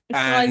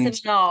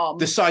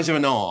 the size of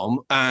an arm,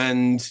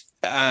 and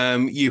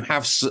you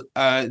have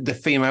the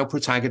female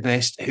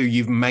protagonist who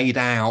you've made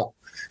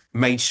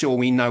sure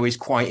we know is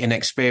quite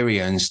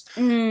inexperienced.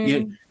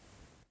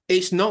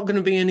 It's not going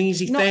to be an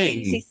easy thing. Not an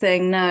easy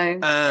thing,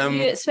 no.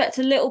 You expect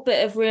a little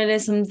bit of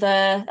realism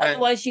there,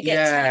 otherwise you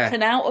get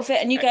taken out of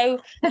it, and you go,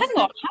 "Hang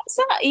on, how's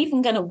that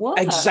even going to work?"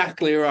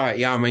 Exactly right.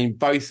 Yeah, I mean,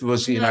 both of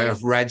us,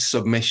 have read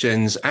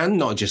submissions, and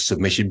not just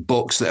submission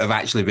books that have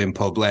actually been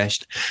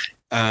published,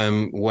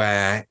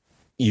 where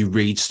you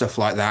read stuff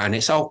like that and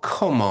it's, oh,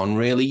 come on,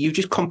 really? You've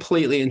just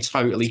completely and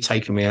totally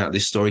taken me out of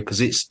this story,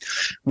 because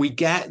we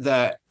get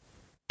that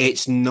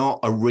it's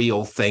not a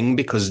real thing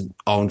because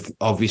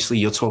obviously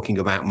you're talking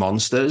about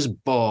monsters,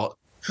 but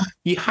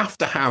you have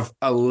to have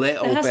a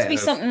little bit. There has to be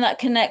something that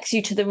connects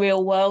you to the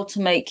real world to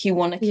make you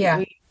want to keep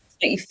reading.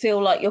 You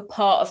feel like you're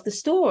part of the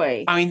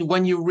story. I mean,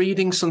 when you're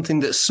reading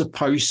something that's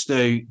supposed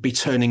to be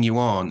turning you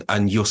on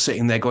and you're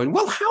sitting there going,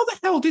 well, how the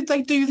hell did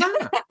they do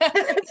that?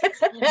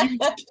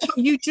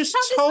 you just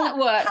told that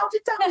work? How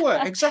did that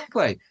work?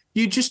 Exactly.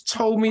 You just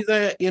told me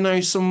that,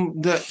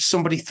 that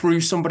somebody threw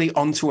somebody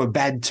onto a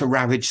bed to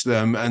ravage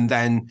them, and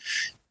then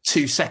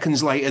 2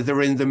 seconds later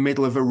they're in the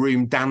middle of a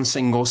room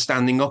dancing or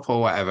standing up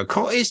or whatever.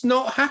 It's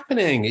not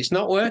happening. It's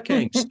not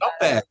working. Stop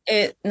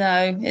it.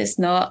 No, it's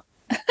not.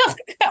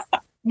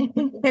 And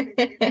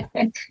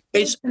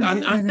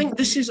I think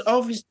this is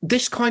obvious.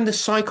 This kind of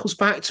cycles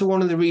back to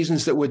one of the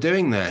reasons that we're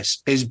doing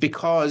this, is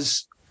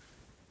because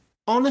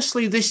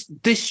honestly, this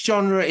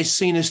genre is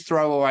seen as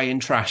throwaway and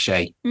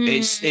trashy.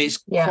 It's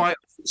quite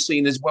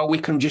seen as, well, we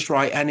can just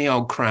write any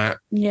old crap,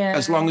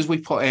 as long as we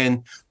put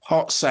in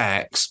hot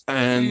sex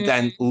and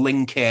then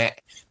link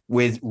it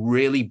with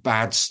really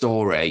bad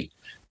story,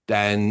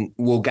 then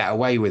we'll get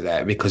away with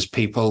it, because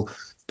people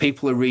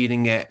are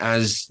reading it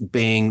as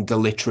being the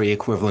literary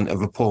equivalent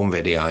of a porn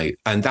video,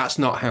 and that's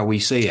not how we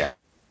see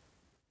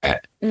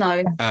it.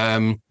 No.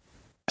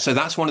 So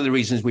that's one of the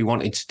reasons we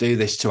wanted to do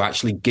this, to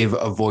actually give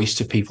a voice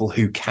to people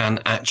who can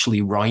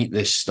actually write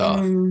this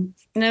stuff.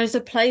 There's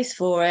a place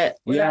for it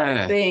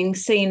without being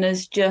seen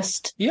as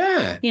just,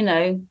 smut.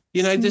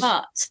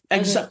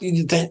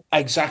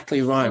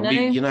 Exactly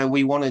right.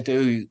 We want to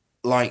do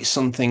like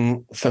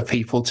something for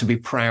people to be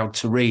proud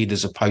to read,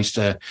 as opposed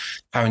to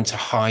having to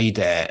hide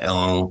it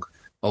or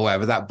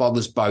whatever. That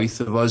bothers both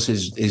of us,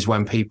 is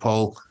when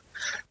people,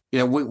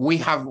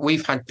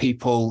 we've had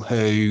people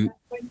who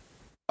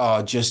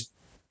are just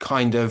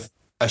kind of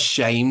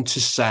ashamed to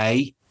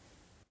say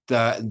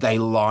that they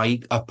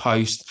like a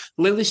post.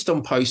 Lily's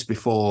done posts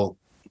before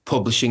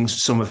publishing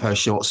some of her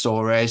short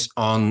stories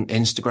on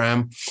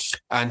Instagram,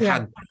 and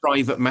had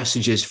private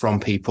messages from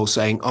people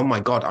saying, oh my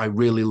God, I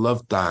really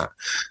loved that.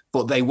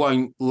 But they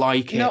won't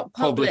like it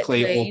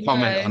publicly or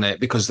comment on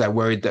it, because they're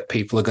worried that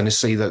people are going to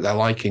see that they're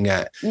liking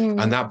it.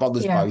 And that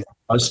bothers both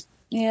of us.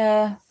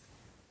 Yeah.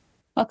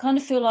 I kind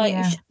of feel like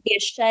you should be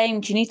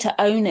ashamed. You need to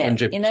own it.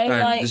 100%.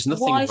 There's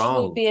nothing why wrong.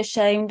 Should we be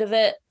ashamed of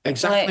it?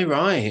 Exactly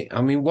right.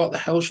 I mean, what the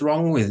hell's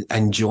wrong with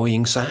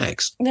enjoying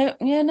sex? No.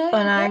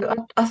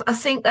 I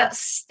think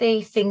that's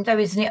the thing, though,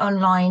 isn't it?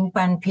 Online,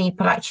 when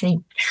people actually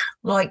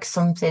like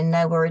something,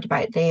 they're worried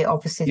about the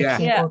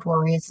keyboard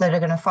warriors that are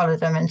going to follow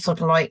them and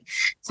sort of like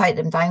take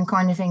them down,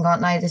 kind of thing,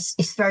 aren't they?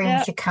 It's very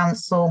much a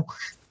cancel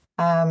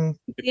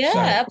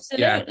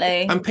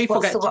Absolutely. And people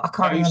I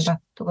can't remember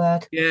the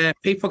word. Yeah,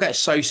 people get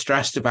so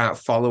stressed about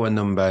follower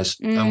numbers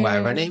and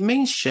whatever, and it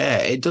means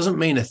shit. It doesn't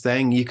mean a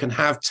thing. You can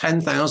have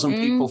 10,000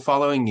 people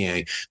following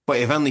you, but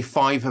if only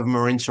 5 of them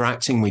are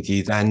interacting with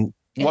you, then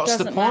what's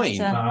the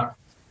point?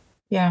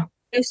 Yeah.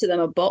 Most of them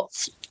are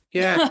bots.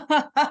 Yeah.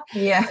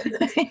 Yeah.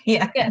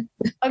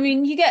 I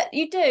mean,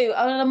 you do.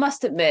 I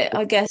must admit,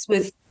 I guess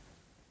with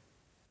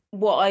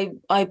what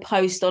I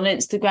post on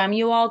Instagram,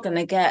 you are going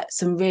to get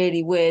some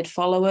really weird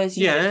followers.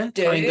 Kind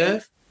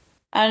of.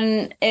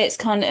 And it's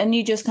and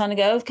you just kind of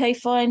go, okay,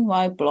 fine,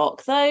 why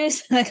block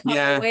those? They're kind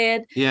of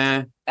weird.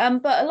 Yeah.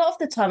 But a lot of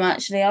the time,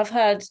 actually,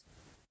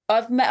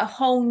 I've met a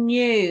whole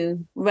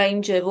new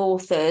range of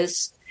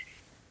authors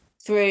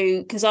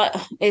through, because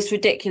it's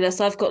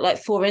ridiculous. I've got like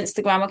 4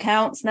 Instagram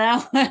accounts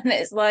now, and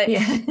it's like,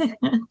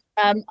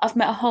 I've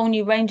met a whole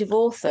new range of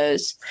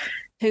authors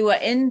who are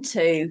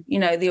into,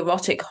 the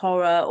erotic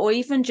horror, or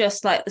even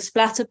just like the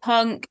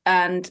splatterpunk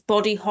and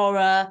body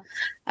horror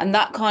and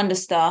that kind of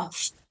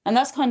stuff. And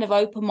that's kind of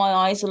opened my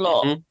eyes a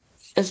lot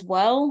as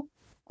well.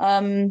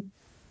 And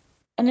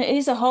it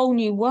is a whole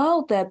new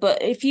world there.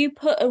 But if you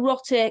put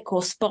erotic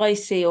or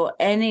spicy or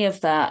any of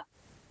that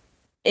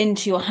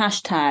into your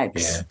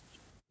hashtags,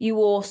 you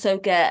also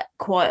get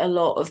quite a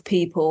lot of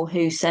people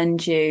who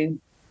send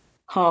you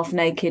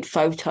half-naked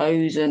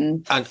photos.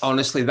 And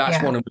honestly,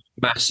 that's one of the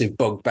massive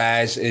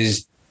bugbears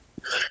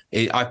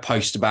I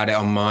post about it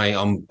on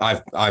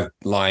I've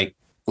like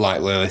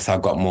Lilith,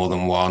 I've got more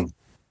than one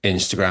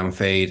Instagram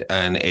feed,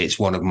 and it's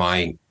one of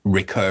my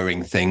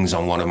recurring things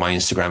on one of my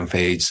Instagram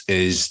feeds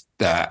is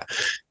that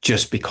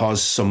just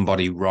because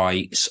somebody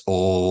writes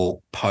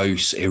or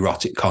posts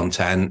erotic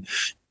content,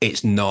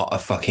 it's not a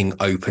fucking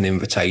open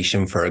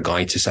invitation for a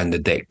guy to send a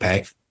dick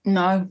pic.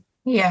 No.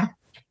 Yeah.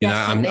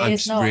 I'm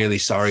really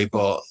sorry,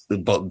 but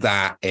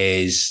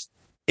it's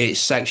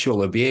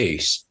sexual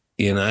abuse.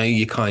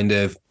 You kind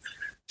of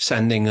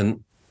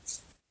sending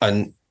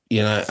an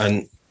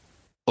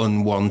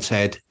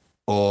unwanted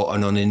or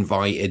an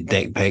uninvited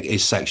dick pic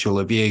is sexual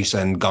abuse,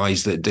 and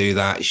guys that do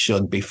that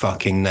should be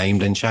fucking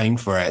named and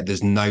shamed for it.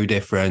 There's no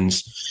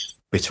difference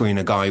between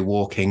a guy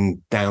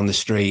walking down the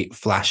street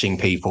flashing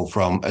people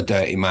from a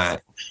dirty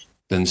Mac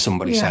than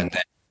somebody sending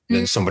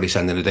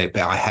a dick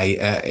pic. I hate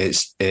it.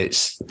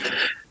 It's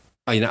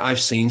I've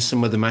seen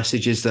some of the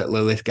messages that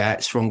Lilith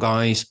gets from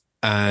guys,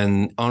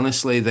 and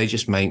honestly, they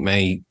just make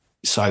me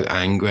so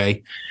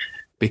angry,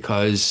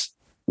 because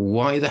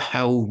why the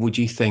hell would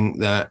you think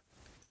that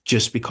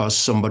just because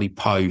somebody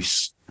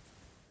posts,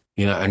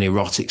 an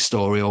erotic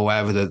story or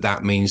whatever,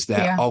 that means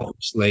they're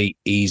obviously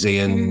easy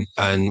and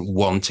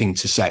wanting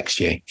to sex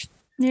you?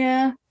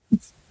 Yeah.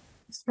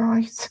 That's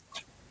right.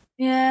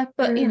 Yeah,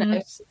 but,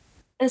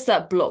 there's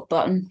that block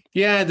button.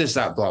 Yeah, there's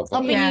that block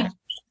button. I mean,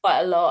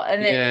 quite a lot,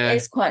 and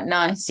it's quite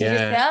nice. You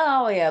just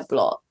go,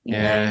 block. You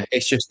know?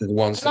 It's just the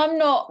ones. I'm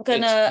not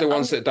gonna. The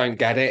ones that don't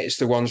get it. It's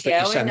the ones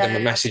that you send them a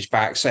message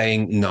back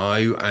saying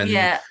no,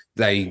 and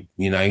they,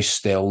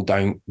 still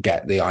don't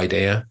get the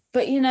idea.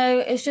 But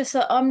it's just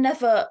that I'm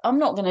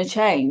not going to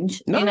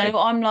change. No,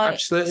 I'm like,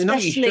 absolutely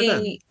not. You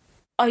shouldn't.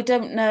 I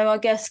don't know. I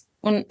guess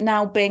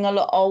now being a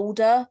lot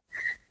older,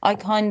 I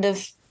kind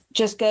of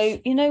just go,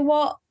 you know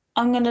what?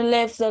 I'm going to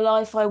live the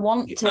life I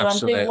want to and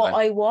do what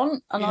I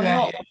want, and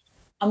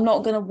I'm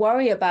not going to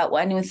worry about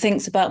what anyone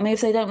thinks about me.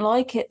 If they don't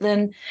like it,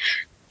 then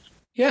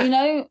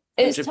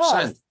it's 100%.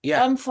 Tough.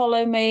 Yeah,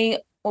 unfollow me,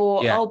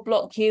 or I'll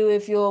block you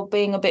if you're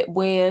being a bit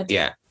weird.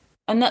 Yeah,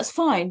 and that's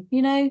fine,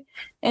 And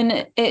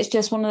it's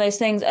just one of those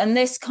things. And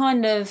this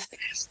kind of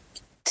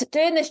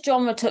doing this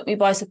genre took me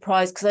by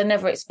surprise, because I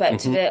never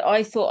expected it.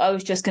 I thought I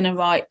was just going to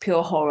write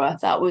pure horror.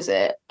 That was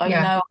it. I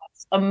know.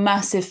 A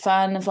massive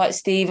fan of like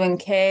Stephen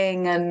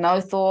King, and I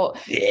thought,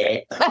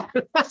 I'm not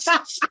going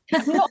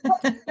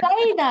to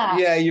say that.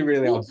 Yeah, you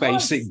really are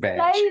basic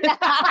bitch. Say that.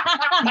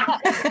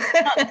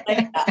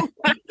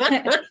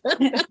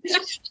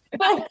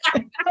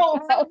 Oh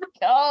my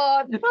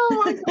god!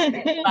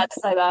 I'd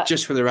say that.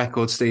 Just for the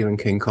record, Stephen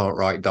King can't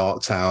write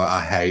Dark Tower.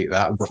 I hate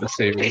that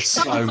series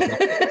so much.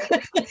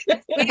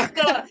 We've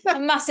got a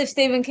massive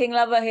Stephen King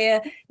lover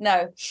here.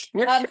 No.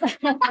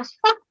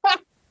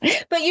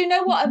 But you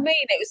know what I mean?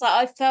 It was like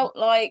I felt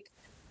like,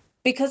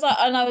 because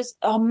I was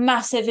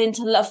massive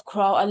into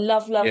Lovecraft. I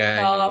love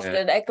Lovecraft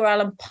and Edgar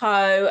Allan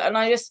Poe, and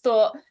I just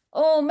thought,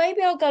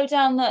 maybe I'll go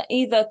down the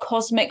either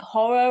cosmic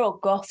horror or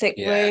gothic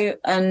route,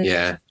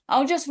 and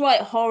I'll just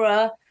write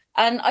horror.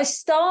 And I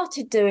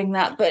started doing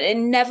that, but it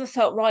never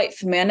felt right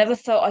for me. I never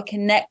felt I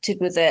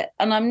connected with it,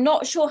 and I'm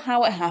not sure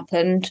how it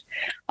happened.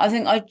 I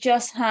think I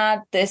just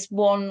had this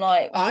one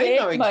I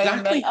know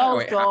exactly moment. how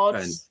it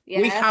happened.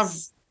 Yes. We have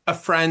a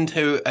friend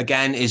who,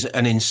 again, is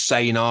an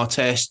insane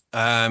artist,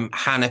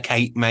 Hannah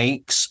Kate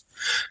Makes.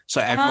 So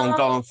everyone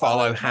go and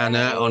follow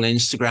Hannah on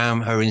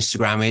Instagram. Her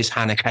Instagram is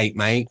Hannah Kate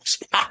Makes.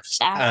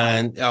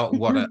 And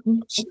what a,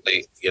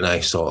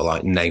 sort of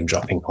like name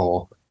dropping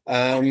whore.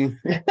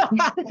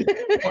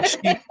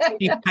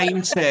 She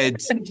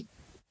painted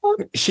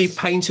she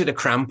painted a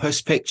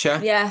Krampus picture.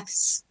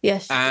 Yes.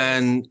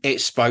 And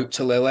it spoke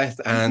to Lilith,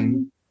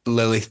 and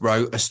Lilith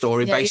wrote a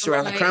story based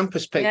around the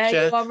Krampus picture.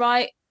 Yeah, you are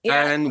right.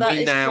 Yeah, and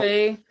we now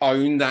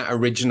own that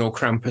original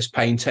Krampus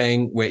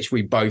painting, which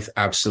we both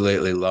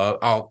absolutely love.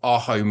 Our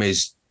home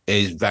is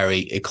very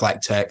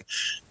eclectic.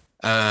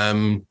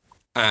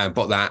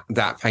 But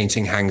that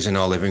painting hangs in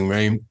our living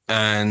room,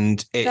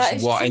 and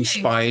it's what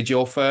inspired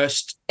your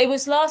first. It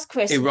was last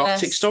Christmas.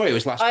 Erotic story. It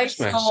was last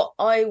Christmas. I thought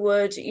I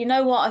would. You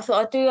know what? I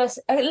thought I'd do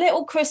a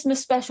little Christmas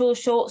special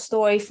short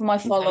story for my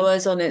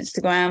followers on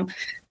Instagram.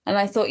 And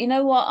I thought, you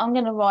know what? I'm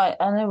going to write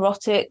an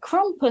erotic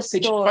Krampus story.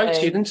 It spoke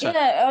to you, didn't it?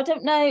 Yeah, I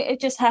don't know. It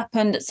just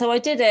happened. So I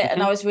did it,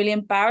 and I was really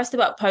embarrassed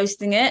about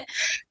posting it.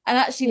 And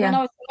actually, when I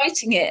was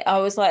writing it, I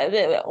was like a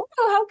little bit, oh,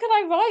 how can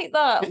I write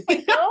that? Oh,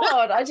 my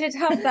God. I did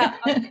have that.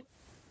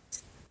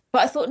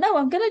 But I thought, no,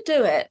 I'm going to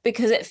do it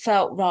because it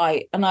felt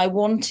right and I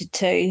wanted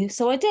to.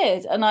 So I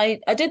did. And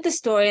I did the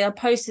story and I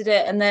posted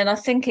it. And then I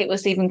think it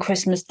was even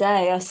Christmas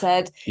Day. I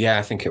said, yeah,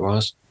 I think it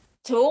was.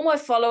 To all my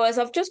followers,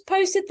 I've just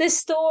posted this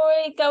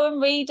story, go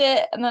and read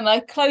it. And then I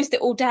closed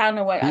it all down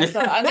and I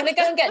thought, I'm going to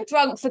go and get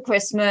drunk for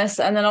Christmas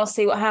and then I'll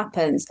see what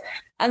happens.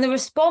 And the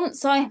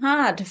response I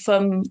had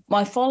from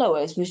my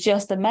followers was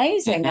just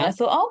amazing. And I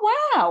thought,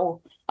 oh,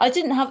 wow. I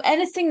didn't have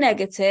anything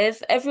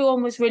negative.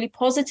 Everyone was really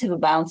positive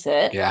about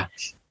it. Yeah.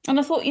 And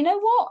I thought, you know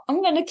what?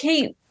 I'm going to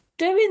keep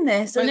doing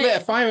this. And it lit a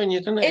fire in you,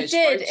 didn't it? It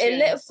did. It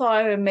lit a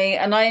fire in me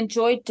and I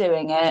enjoyed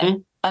doing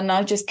it. And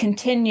I just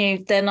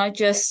continued. Then I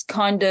just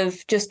kind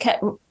of just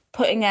kept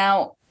putting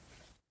out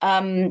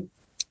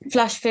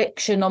flash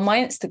fiction on my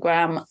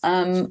Instagram.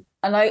 And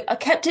I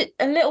kept it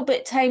a little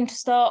bit tame to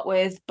start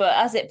with, but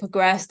as it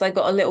progressed, I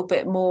got a little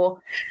bit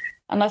more.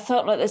 And I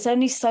felt like there's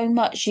only so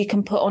much you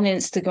can put on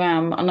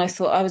Instagram. And I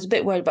thought I was a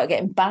bit worried about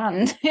getting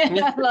banned.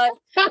 Like,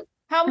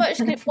 how much,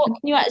 what can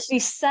you actually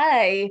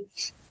say?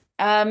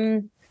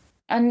 And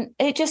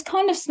it just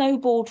kind of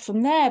snowballed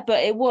from there. But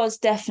it was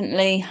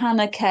definitely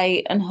Hannah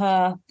Kate and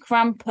her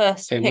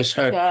Krampus picture. It was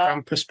her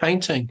Krampus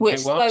painting. Which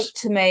spoke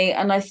to me.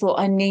 And I thought,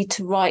 I need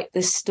to write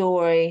this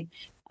story.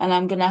 And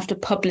I'm going to have to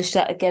publish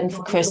that again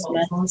for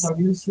Christmas.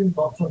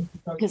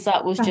 Because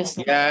that was just...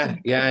 Yeah,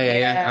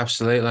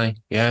 absolutely.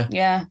 Yeah.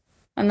 Yeah.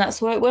 And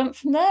that's where it went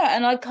from there.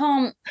 And I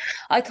can't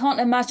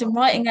imagine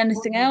writing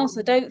anything else.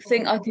 I don't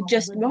think I could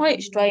just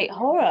write straight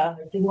horror.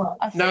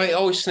 No, it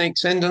always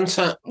sneaks in,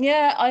 doesn't it?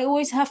 Yeah, I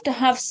always have to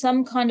have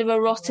some kind of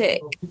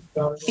erotic,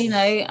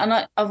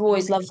 and I've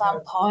always loved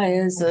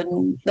vampires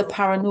and the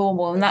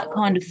paranormal and that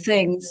kind of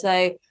thing.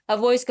 So I've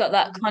always got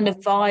that kind of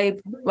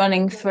vibe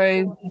running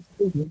through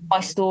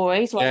my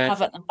stories. I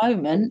have at the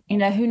moment.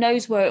 Who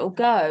knows where it'll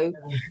go.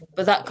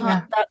 But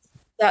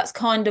that's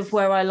kind of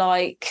where I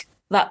like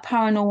that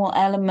paranormal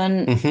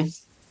element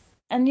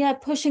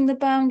and pushing the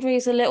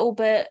boundaries a little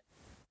bit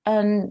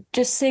and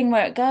just seeing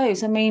where it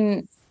goes. I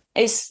mean,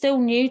 it's still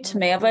new to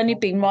me. I've only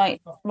been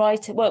writing.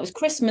 Well, it was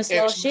Christmas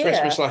last year.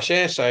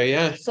 So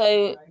yeah.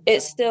 So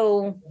it's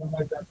still,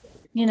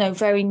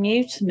 very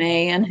new to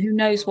me, and who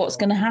knows what's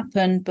going to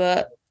happen.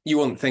 But you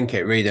wouldn't think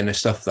it reading the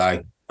stuff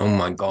though. Oh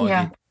my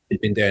God,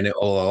 you've been doing it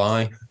all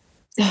alive.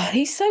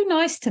 He's so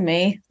nice to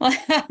me.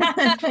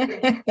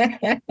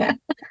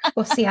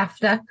 What's he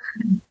after?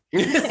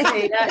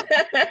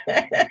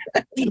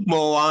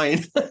 More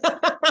wine.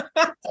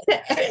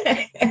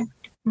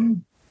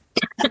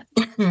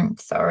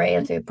 Sorry,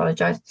 I do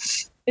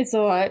apologise. It's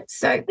all right.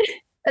 So,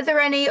 are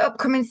there any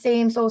upcoming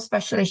themes or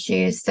special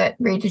issues that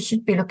readers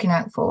should be looking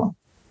out for?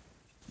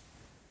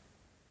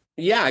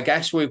 Yeah, I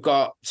guess we're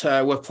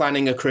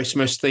planning a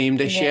Christmas themed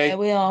issue. Yeah,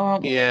 we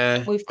are.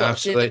 Yeah, we've got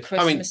absolutely. To do the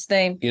Christmas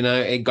theme.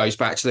 It goes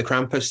back to the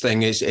Krampus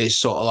thing. It's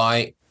sort of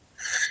like,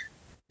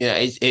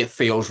 it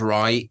feels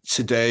right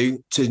to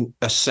do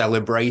a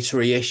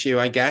celebratory issue,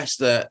 I guess,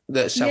 that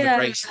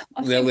celebrates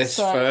Lilith's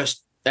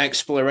first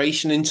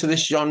exploration into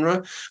this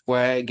genre,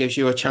 where it gives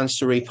you a chance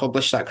to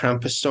republish that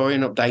Krampus story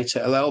and update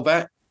it a little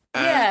bit.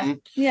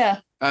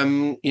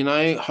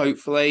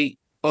 Hopefully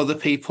other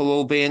people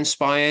will be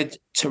inspired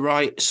to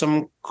write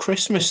some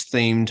Christmas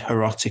themed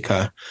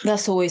Horrotica.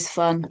 That's always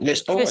fun.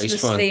 It's always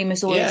Christmas fun. Theme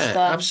is always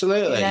fun.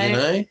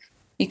 Absolutely.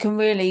 You can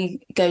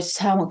really go to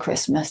town on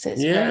Christmas.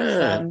 It's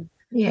very fun.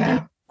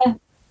 Yeah.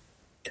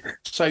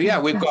 So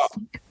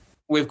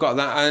we've got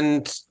that,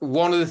 and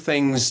one of the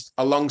things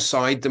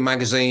alongside the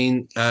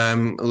magazine,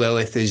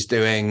 Lilith is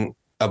doing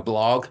a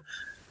blog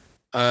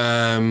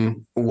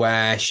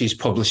where she's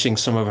publishing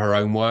some of her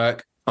own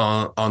work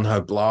on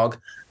her blog,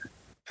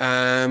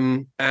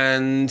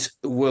 and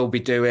we'll be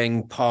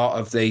doing part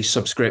of the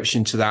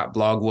subscription to that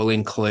blog will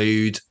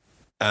include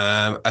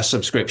a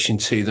subscription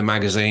to the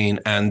magazine,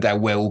 and there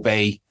will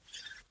be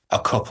a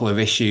couple of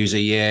issues a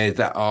year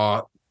that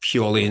are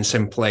purely and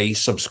simply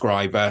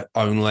subscriber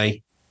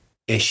only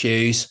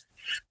issues.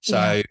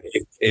 So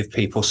if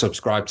people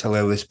subscribe to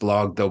Lily's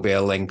blog, there'll be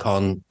a link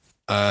on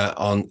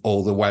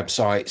all the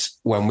websites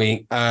when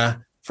we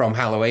from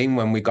Halloween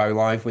when we go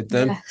live with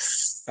them.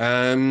 Yes.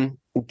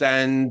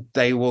 Then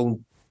they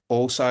will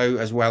also,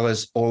 as well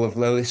as all of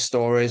Lily's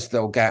stories,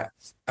 they'll get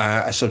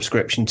a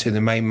subscription to the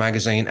main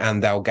magazine,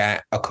 and they'll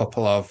get a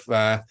couple of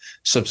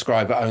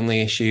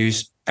subscriber-only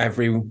issues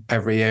every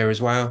year as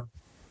well.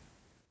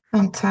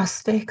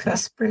 Fantastic.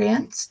 That's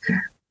brilliant.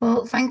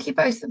 Well, thank you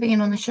both for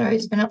being on the show.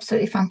 It's been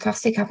absolutely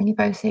fantastic having you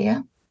both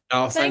here.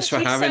 Oh, thanks for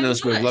having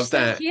us. We've loved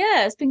that.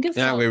 Yeah, it's been good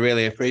fun. Yeah, we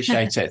really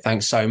appreciate it.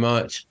 Thanks so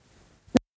much.